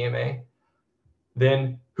access your DMA,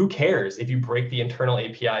 then who cares if you break the internal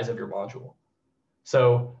APIs of your module?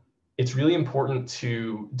 So it's really important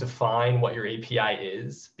to define what your API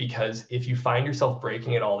is, because if you find yourself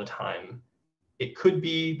breaking it all the time, it could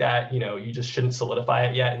be that you just shouldn't solidify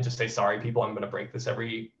it yet and just say, sorry, people, I'm going to break this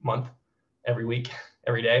every month, every week,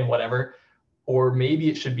 every day, whatever. Or maybe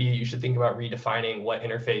it should be, you should think about redefining what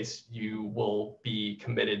interface you will be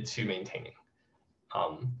committed to maintaining.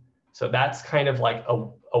 So that's kind of like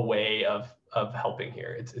a way of helping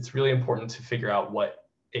here. It's really important to figure out what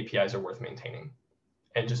APIs are worth maintaining,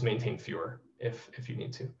 and just maintain fewer if you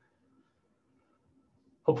need to.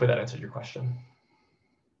 Hopefully that answered your question.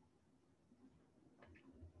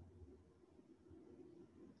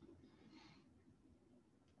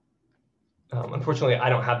 Unfortunately, I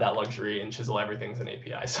don't have that luxury, and Chisel everything's an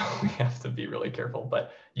API, so we have to be really careful,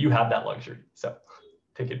 but you have that luxury, so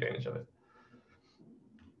take advantage of it.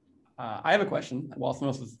 I have a question while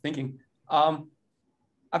someone else is thinking. I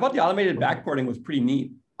thought the automated backporting was pretty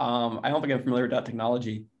neat. I don't think I'm familiar with that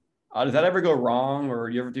technology. Does that ever go wrong, or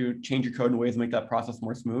do you ever do change your code in ways to make that process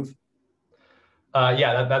more smooth?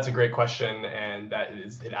 Yeah, that's a great question, and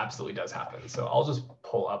it absolutely does happen. So I'll just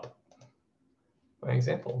pull up my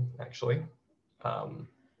example, actually.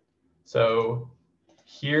 So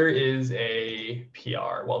here is a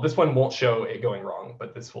PR. Well, this one won't show it going wrong,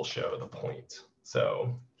 but this will show the point.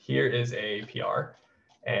 So here is a PR,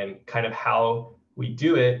 and kind of how we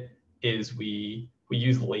do it is we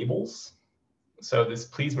use labels. So this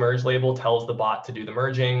please merge label tells the bot to do the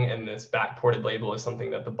merging, and this backported label is something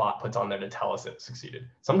that the bot puts on there to tell us it succeeded.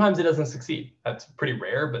 Sometimes it doesn't succeed. That's pretty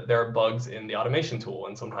rare, but there are bugs in the automation tool,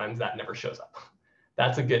 and sometimes that never shows up.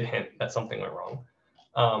 That's a good hint that something went wrong.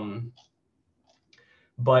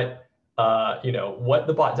 What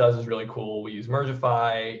the bot does is really cool. We use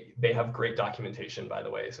Mergify. They have great documentation, by the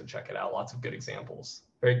way, so check it out. Lots of good examples.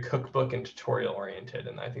 Very cookbook and tutorial oriented,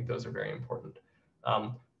 and I think those are very important.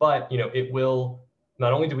 But it will,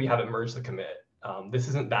 not only do we have it merge the commit, this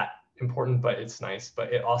isn't that important, but it's nice,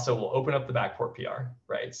 but it also will open up the backport PR,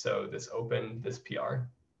 right? So this opened this PR.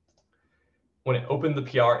 When it opened the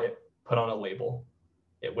PR, it put on a label.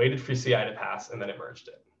 It waited for CI to pass, and then it merged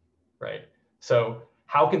it, right? So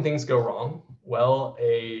how can things go wrong? Well,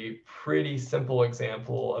 a pretty simple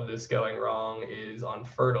example of this going wrong is on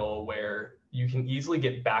Fertile, where you can easily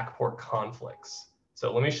get backport conflicts.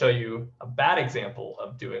 So let me show you a bad example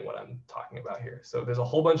of doing what I'm talking about here. So there's a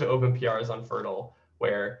whole bunch of open PRs on Fertile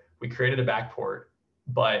where we created a backport,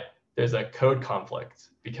 but there's a code conflict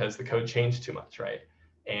because the code changed too much, right?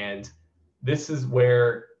 And this is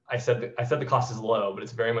where I said the cost is low, but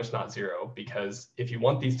it's very much not zero, because if you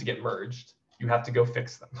want these to get merged, you have to go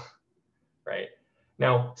fix them, right?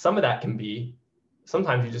 Now, some of that can be,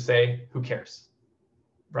 sometimes you just say, who cares,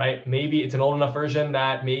 right? Maybe it's an old enough version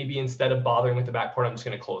that maybe instead of bothering with the backport, I'm just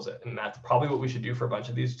going to close it. And that's probably what we should do for a bunch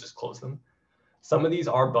of these, just close them. Some of these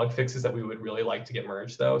are bug fixes that we would really like to get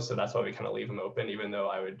merged, though. So that's why we kind of leave them open, even though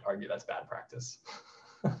I would argue that's bad practice.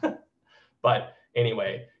 But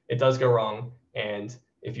anyway, it does go wrong. And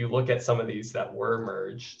if you look at some of these that were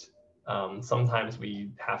merged, sometimes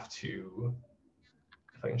we have to,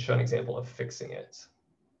 if I can show an example of fixing it.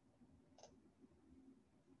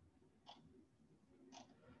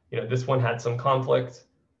 This one had some conflict.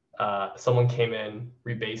 Someone came in,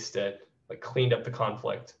 rebased it, like cleaned up the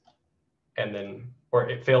conflict, and then, or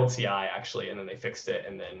it failed CI actually, and then they fixed it,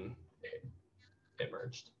 and then it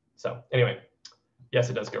merged. So anyway, yes,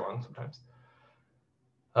 it does go wrong sometimes.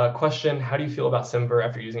 Question, how do you feel about Simver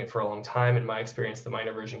after using it for a long time? In my experience, the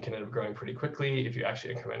minor version can end up growing pretty quickly if you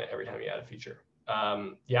actually increment it every time you add a feature.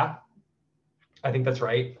 Yeah, I think that's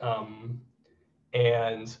right.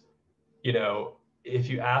 And, if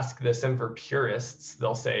you ask the Simver purists,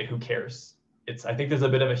 they'll say, who cares? I think there's a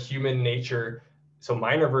bit of a human nature. So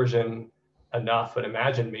minor version enough, but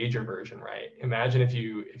imagine major version, right? Imagine if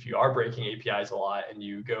you are breaking APIs a lot and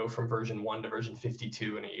you go from version 1 to version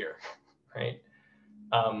 52 in a year, right?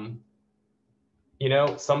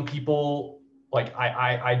 Some people, like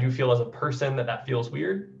I do feel as a person that feels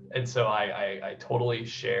weird. And so I totally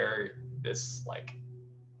share this, like,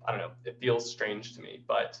 I don't know, it feels strange to me,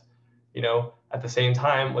 but, at the same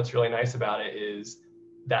time, what's really nice about it is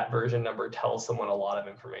that version number tells someone a lot of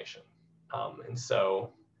information. And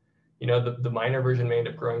so, the minor version may end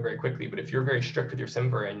up growing very quickly, but if you're very strict with your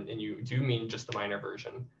Simver and you do mean just the minor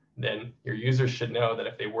version, then your users should know that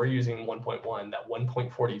if they were using 1.1, that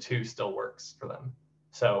 1.42 still works for them.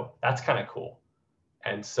 So that's kind of cool.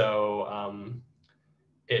 And so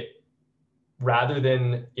rather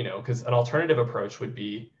than, because an alternative approach would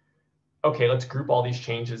be, okay, let's group all these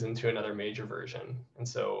changes into another major version. And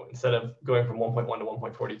so instead of going from 1.1 to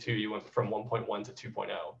 1.42, you went from 1.1 to 2.0.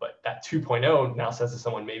 But that 2.0 now says to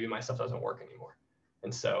someone, maybe my stuff doesn't work anymore.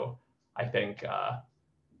 And so I think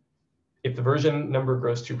if the version number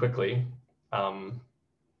grows too quickly,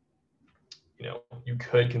 you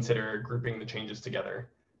could consider grouping the changes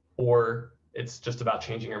together, or it's just about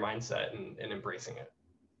changing your mindset and embracing it.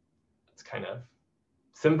 It's kind of,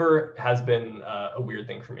 Simver has been a weird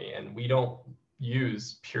thing for me, and we don't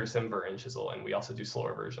use pure Simver in Chisel, and we also do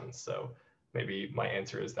slower versions. So maybe my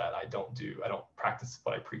answer is that I don't practice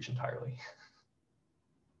what I preach entirely.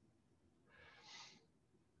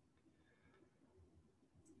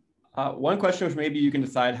 One question which maybe you can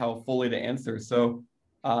decide how fully to answer. So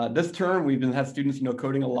this term, we've had students,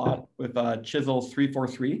 coding a lot with Chisel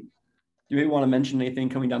 3.4.3. Do you maybe want to mention anything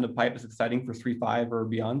coming down the pipe that's exciting for 3.5 or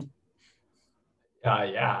beyond?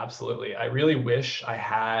 Yeah, absolutely. I really wish I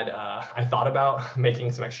had, I thought about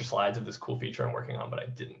making some extra slides of this cool feature I'm working on, but I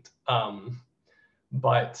didn't.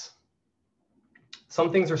 But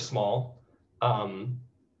some things are small.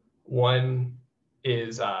 One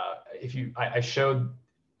is, I showed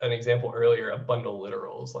an example earlier of bundle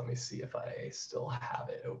literals. Let me see if I still have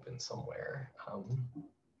it open somewhere. I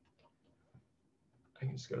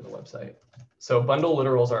can just go to the website. So bundle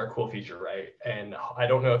literals are a cool feature, right? And I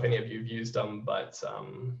don't know if any of you have used them, but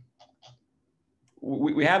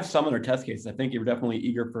we have some in our test cases. I think you're definitely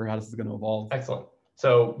eager for how this is going to evolve. Excellent.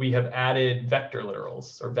 So we have added vector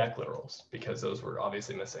literals, or vec literals, because those were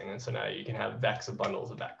obviously missing. And so now you can have vecs of bundles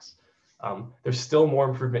of vecs. There's still more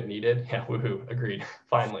improvement needed. Yeah, woohoo, agreed,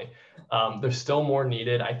 finally. There's still more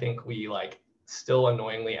needed. I think we still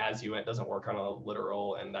annoyingly as you went doesn't work on a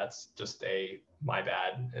literal, and that's just my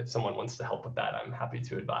bad. If someone wants to help with that, I'm happy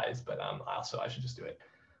to advise, but I should just do it.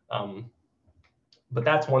 But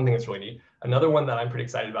that's one thing that's really neat. Another one that I'm pretty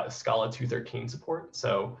excited about is Scala 2.13 support.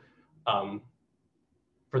 So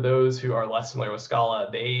for those who are less familiar with Scala,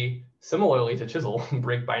 they, similarly to Chisel,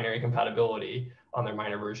 break binary compatibility on their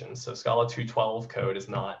minor versions. So Scala 2.12 code is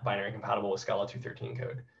not binary compatible with Scala 2.13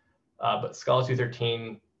 code. But Scala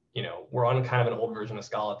 2.13, we're on kind of an old version of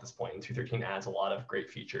Scala at this point, and 2.13 adds a lot of great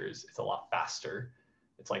features. It's a lot faster.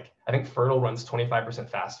 It's I think Fertile runs 25%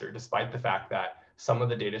 faster, despite the fact that some of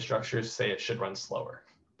the data structures say it should run slower,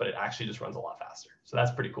 but it actually just runs a lot faster. So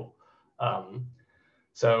that's pretty cool. And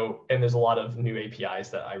there's a lot of new APIs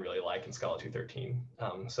that I really like in Scala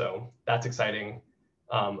 2.13. So that's exciting.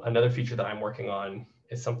 Another feature that I'm working on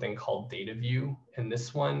is something called Data View. And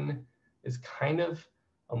this one is kind of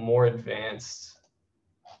a more advanced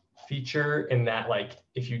feature in that,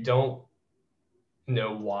 if you don't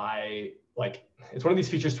know why, it's one of these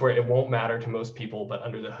features where it won't matter to most people, but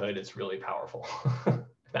under the hood, it's really powerful,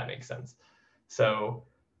 if that makes sense. So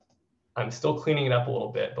I'm still cleaning it up a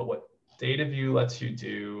little bit, but what Data View lets you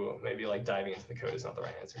do, maybe diving into the code is not the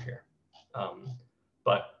right answer here.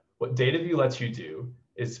 But what Data View lets you do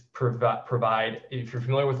is provide, if you're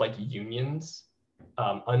familiar with unions,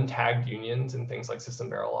 untagged unions in things like System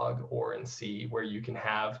Verilog or in C, where you can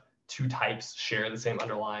have two types share the same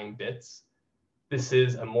underlying bits. This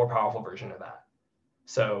is a more powerful version of that.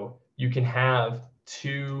 So you can have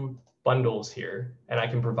two bundles here, and I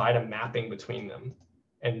can provide a mapping between them.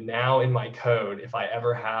 And now in my code, if I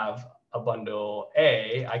ever have a bundle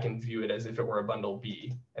A, I can view it as if it were a bundle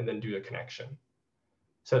B and then do a connection.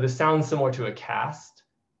 So this sounds similar to a cast,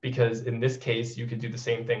 because in this case, you could do the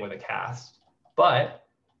same thing with a cast, but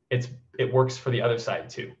it works for the other side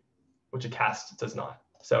too, which a cast does not.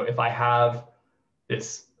 So if I have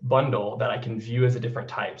this bundle that I can view as a different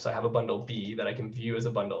type, so I have a bundle B that I can view as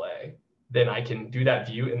a bundle A, then I can do that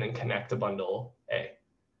view and then connect a bundle A.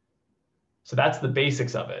 So that's the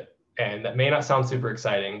basics of it. And that may not sound super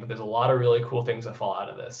exciting, but there's a lot of really cool things that fall out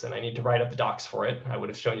of this. And I need to write up the docs for it. I would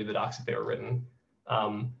have shown you the docs if they were written.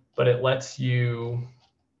 But it lets you,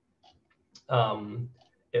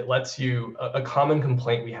 a common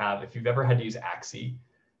complaint we have, if you've ever had to use Axie,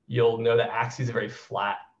 you'll know that Axie is a very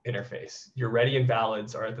flat interface. Your ready and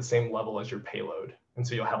valids are at the same level as your payload. And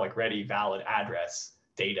so you'll have ready, valid, address,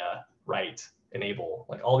 data, write, enable,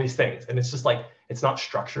 all these things. And it's just it's not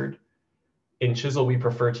structured. In Chisel, we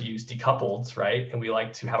prefer to use decoupleds, right? And we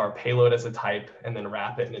like to have our payload as a type and then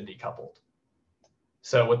wrap it in a decoupled.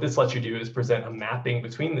 So what this lets you do is present a mapping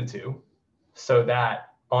between the two so that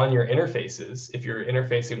on your interfaces, if you're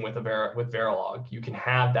interfacing with Verilog, you can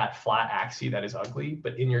have that flat axis that is ugly,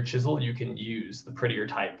 but in your chisel, you can use the prettier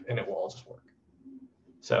type and it will all just work.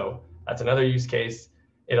 So that's another use case.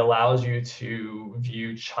 It allows you to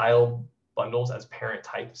view child bundles as parent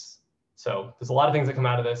types. So there's a lot of things that come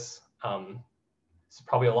out of this. It's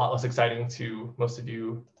probably a lot less exciting to most of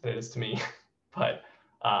you than it is to me, but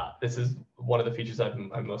this is one of the features I'm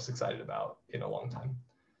most excited about in a long time.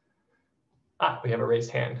 We have a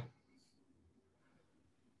raised hand.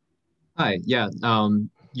 Hi, yeah.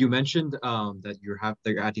 You mentioned that you're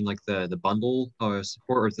adding like the bundle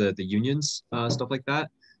support or the unions stuff like that.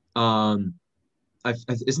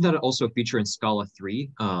 Isn't that also a feature in Scala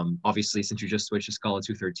 3? Obviously, since you just switched to Scala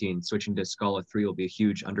 2.13, switching to Scala 3 will be a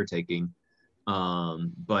huge undertaking.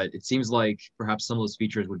 But it seems like perhaps some of those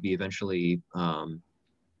features would be eventually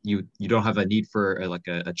you don't have a need for like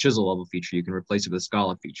a chisel level feature. You can replace it with a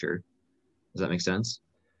Scala feature. Does that make sense?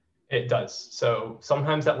 It does. So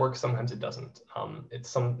sometimes that works, sometimes it doesn't.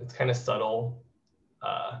 It's kind of subtle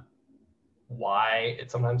why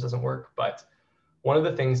it sometimes doesn't work. But one of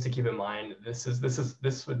the things to keep in mind, this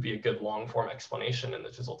would be a good long form explanation in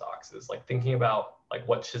the chisel docs, is like thinking about like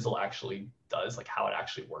what chisel actually does, like how it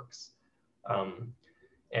actually works.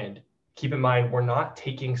 And keep in mind, we're not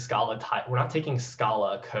taking Scala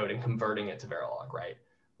code and converting it to Verilog, right?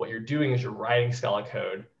 What you're doing is you're writing Scala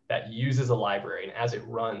code that uses a library, and as it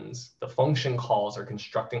runs, the function calls are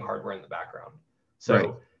constructing hardware in the background. So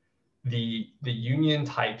right. the union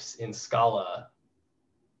types in Scala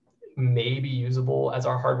may be usable as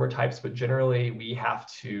our hardware types, but generally we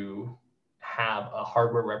have to have a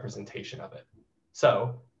hardware representation of it.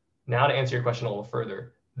 So now to answer your question a little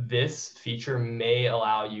further, this feature may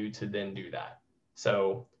allow you to then do that.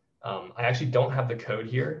 So I actually don't have the code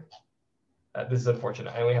here. This is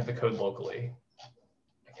unfortunate. I only have the code locally.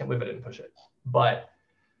 I can't believe I didn't push it. But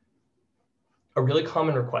a really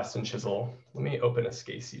common request in Chisel, let me open a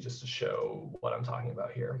SCSI just to show what I'm talking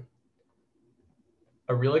about here.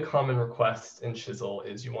 A really common request in Chisel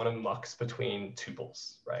is you want to mux between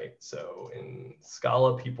tuples, right? So in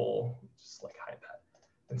Scala, people just like hide that.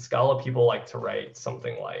 In Scala, people like to write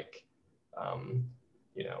something like,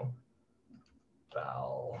 you know,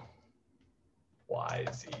 val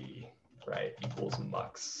yz, right, equals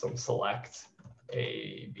mux, some select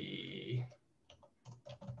a, b,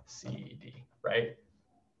 c, d, right?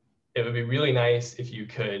 It would be really nice if you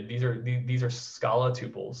could, these are Scala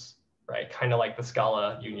tuples, right? Kind of like the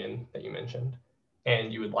Scala union that you mentioned.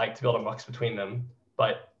 And you would like to be able to mux between them.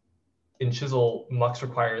 But in Chisel, mux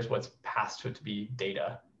requires what's passed to it to be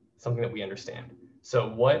data, something that we understand. So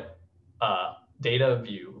what data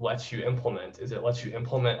view lets you implement is it lets you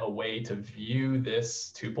implement a way to view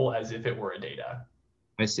this tuple as if it were a data.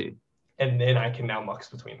 I see. And then I can now mux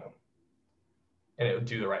between them. And it would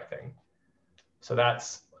do the right thing. So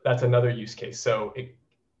that's another use case. So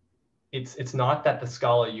it's not that the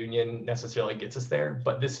Scala union necessarily gets us there,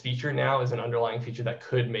 but this feature now is an underlying feature that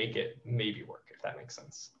could make it maybe work, if that makes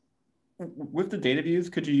sense. With the data views,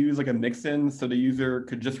 could you use like a mix-in so the user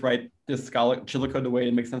could just write this Scala chisel code the way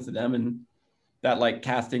it makes sense to them, and that like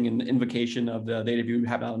casting and invocation of the data view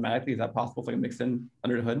happen automatically? Is that possible for like a mix-in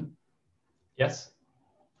under the hood? Yes.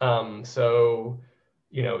 So,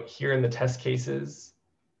 you know, here in the test cases,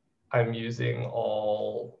 I'm using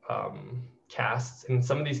all casts. In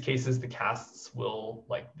some of these cases, the casts will,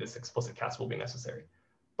 like this explicit cast will be necessary.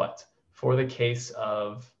 But for the case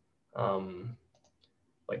of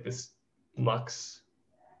like this mux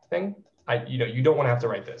thing, you don't want to have to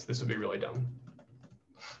write this. This would be really dumb.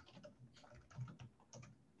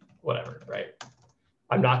 Whatever, right?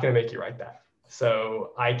 I'm not going to make you write that.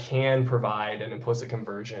 So I can provide an implicit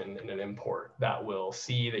conversion and an import that will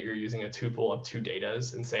see that you're using a tuple of two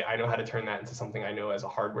datas and say, I know how to turn that into something I know as a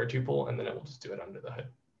hardware tuple, and then it will just do it under the hood.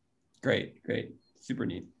 Great, great, super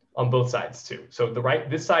neat. On both sides too. So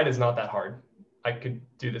this side is not that hard. I could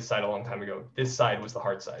do this side a long time ago. This side was the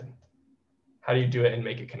hard side. How do you do it and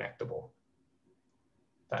make it connectable?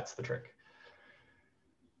 That's the trick.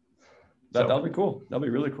 That'll be cool. That'll be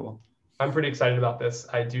really cool. I'm pretty excited about this.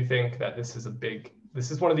 I do think that this is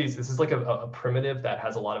one of these, this is like a primitive that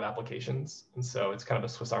has a lot of applications. And so it's kind of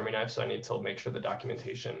a Swiss Army knife. So I need to make sure the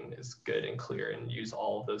documentation is good and clear and use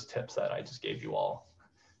all of those tips that I just gave you all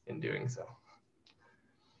in doing so.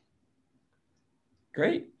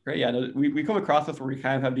 Great. Yeah, no, we come across this where we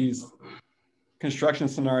kind of have these construction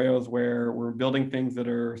scenarios where we're building things that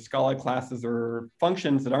are Scala classes or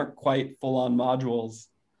functions that aren't quite full-on modules.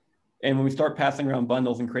 And when we start passing around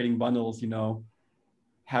bundles and creating bundles,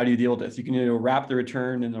 how do you deal with this? You can wrap the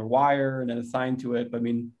return in a wire and then assign to it. But I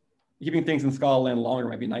mean, keeping things in Scala land longer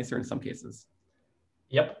might be nicer in some cases.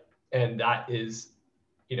 Yep. And that is,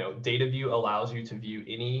 data view allows you to view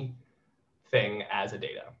anything as a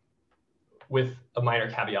data with a minor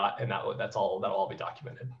caveat, and that'll all be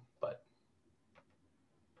documented. But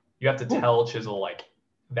you have to tell Chisel like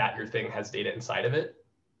that your thing has data inside of it.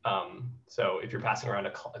 So if you're passing around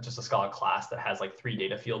just a Scala class that has like 3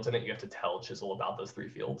 data fields in it, you have to tell Chisel about those 3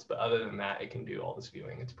 fields. But other than that, it can do all this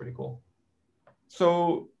viewing. It's pretty cool.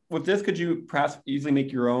 So with this, could you perhaps easily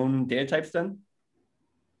make your own data types then?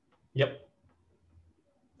 Yep.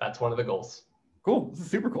 That's one of the goals. Cool. This is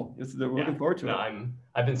super cool. We're looking forward to it.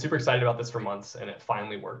 I've been super excited about this for months, and it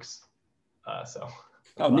finally works.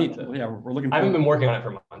 Oh, neat. Yeah, we're looking forward. I haven't been working on it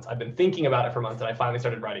for months. I've been thinking about it for months, and I finally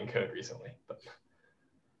started writing code recently. But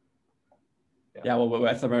yeah, well, we're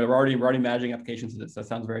already managing applications to this. That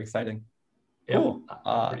sounds very exciting. Yeah, cool.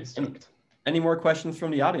 I'm pretty stoked. Any more questions from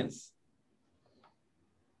the audience?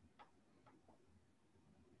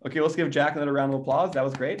 Okay, let's give Jack another round of applause. That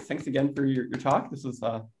was great. Thanks again for your talk. This was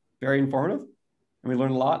very informative, and we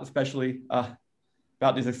learned a lot, especially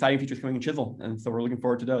about these exciting features coming in Chisel. And so we're looking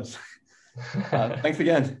forward to those. Thanks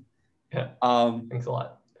again. Yeah. Thanks a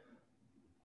lot.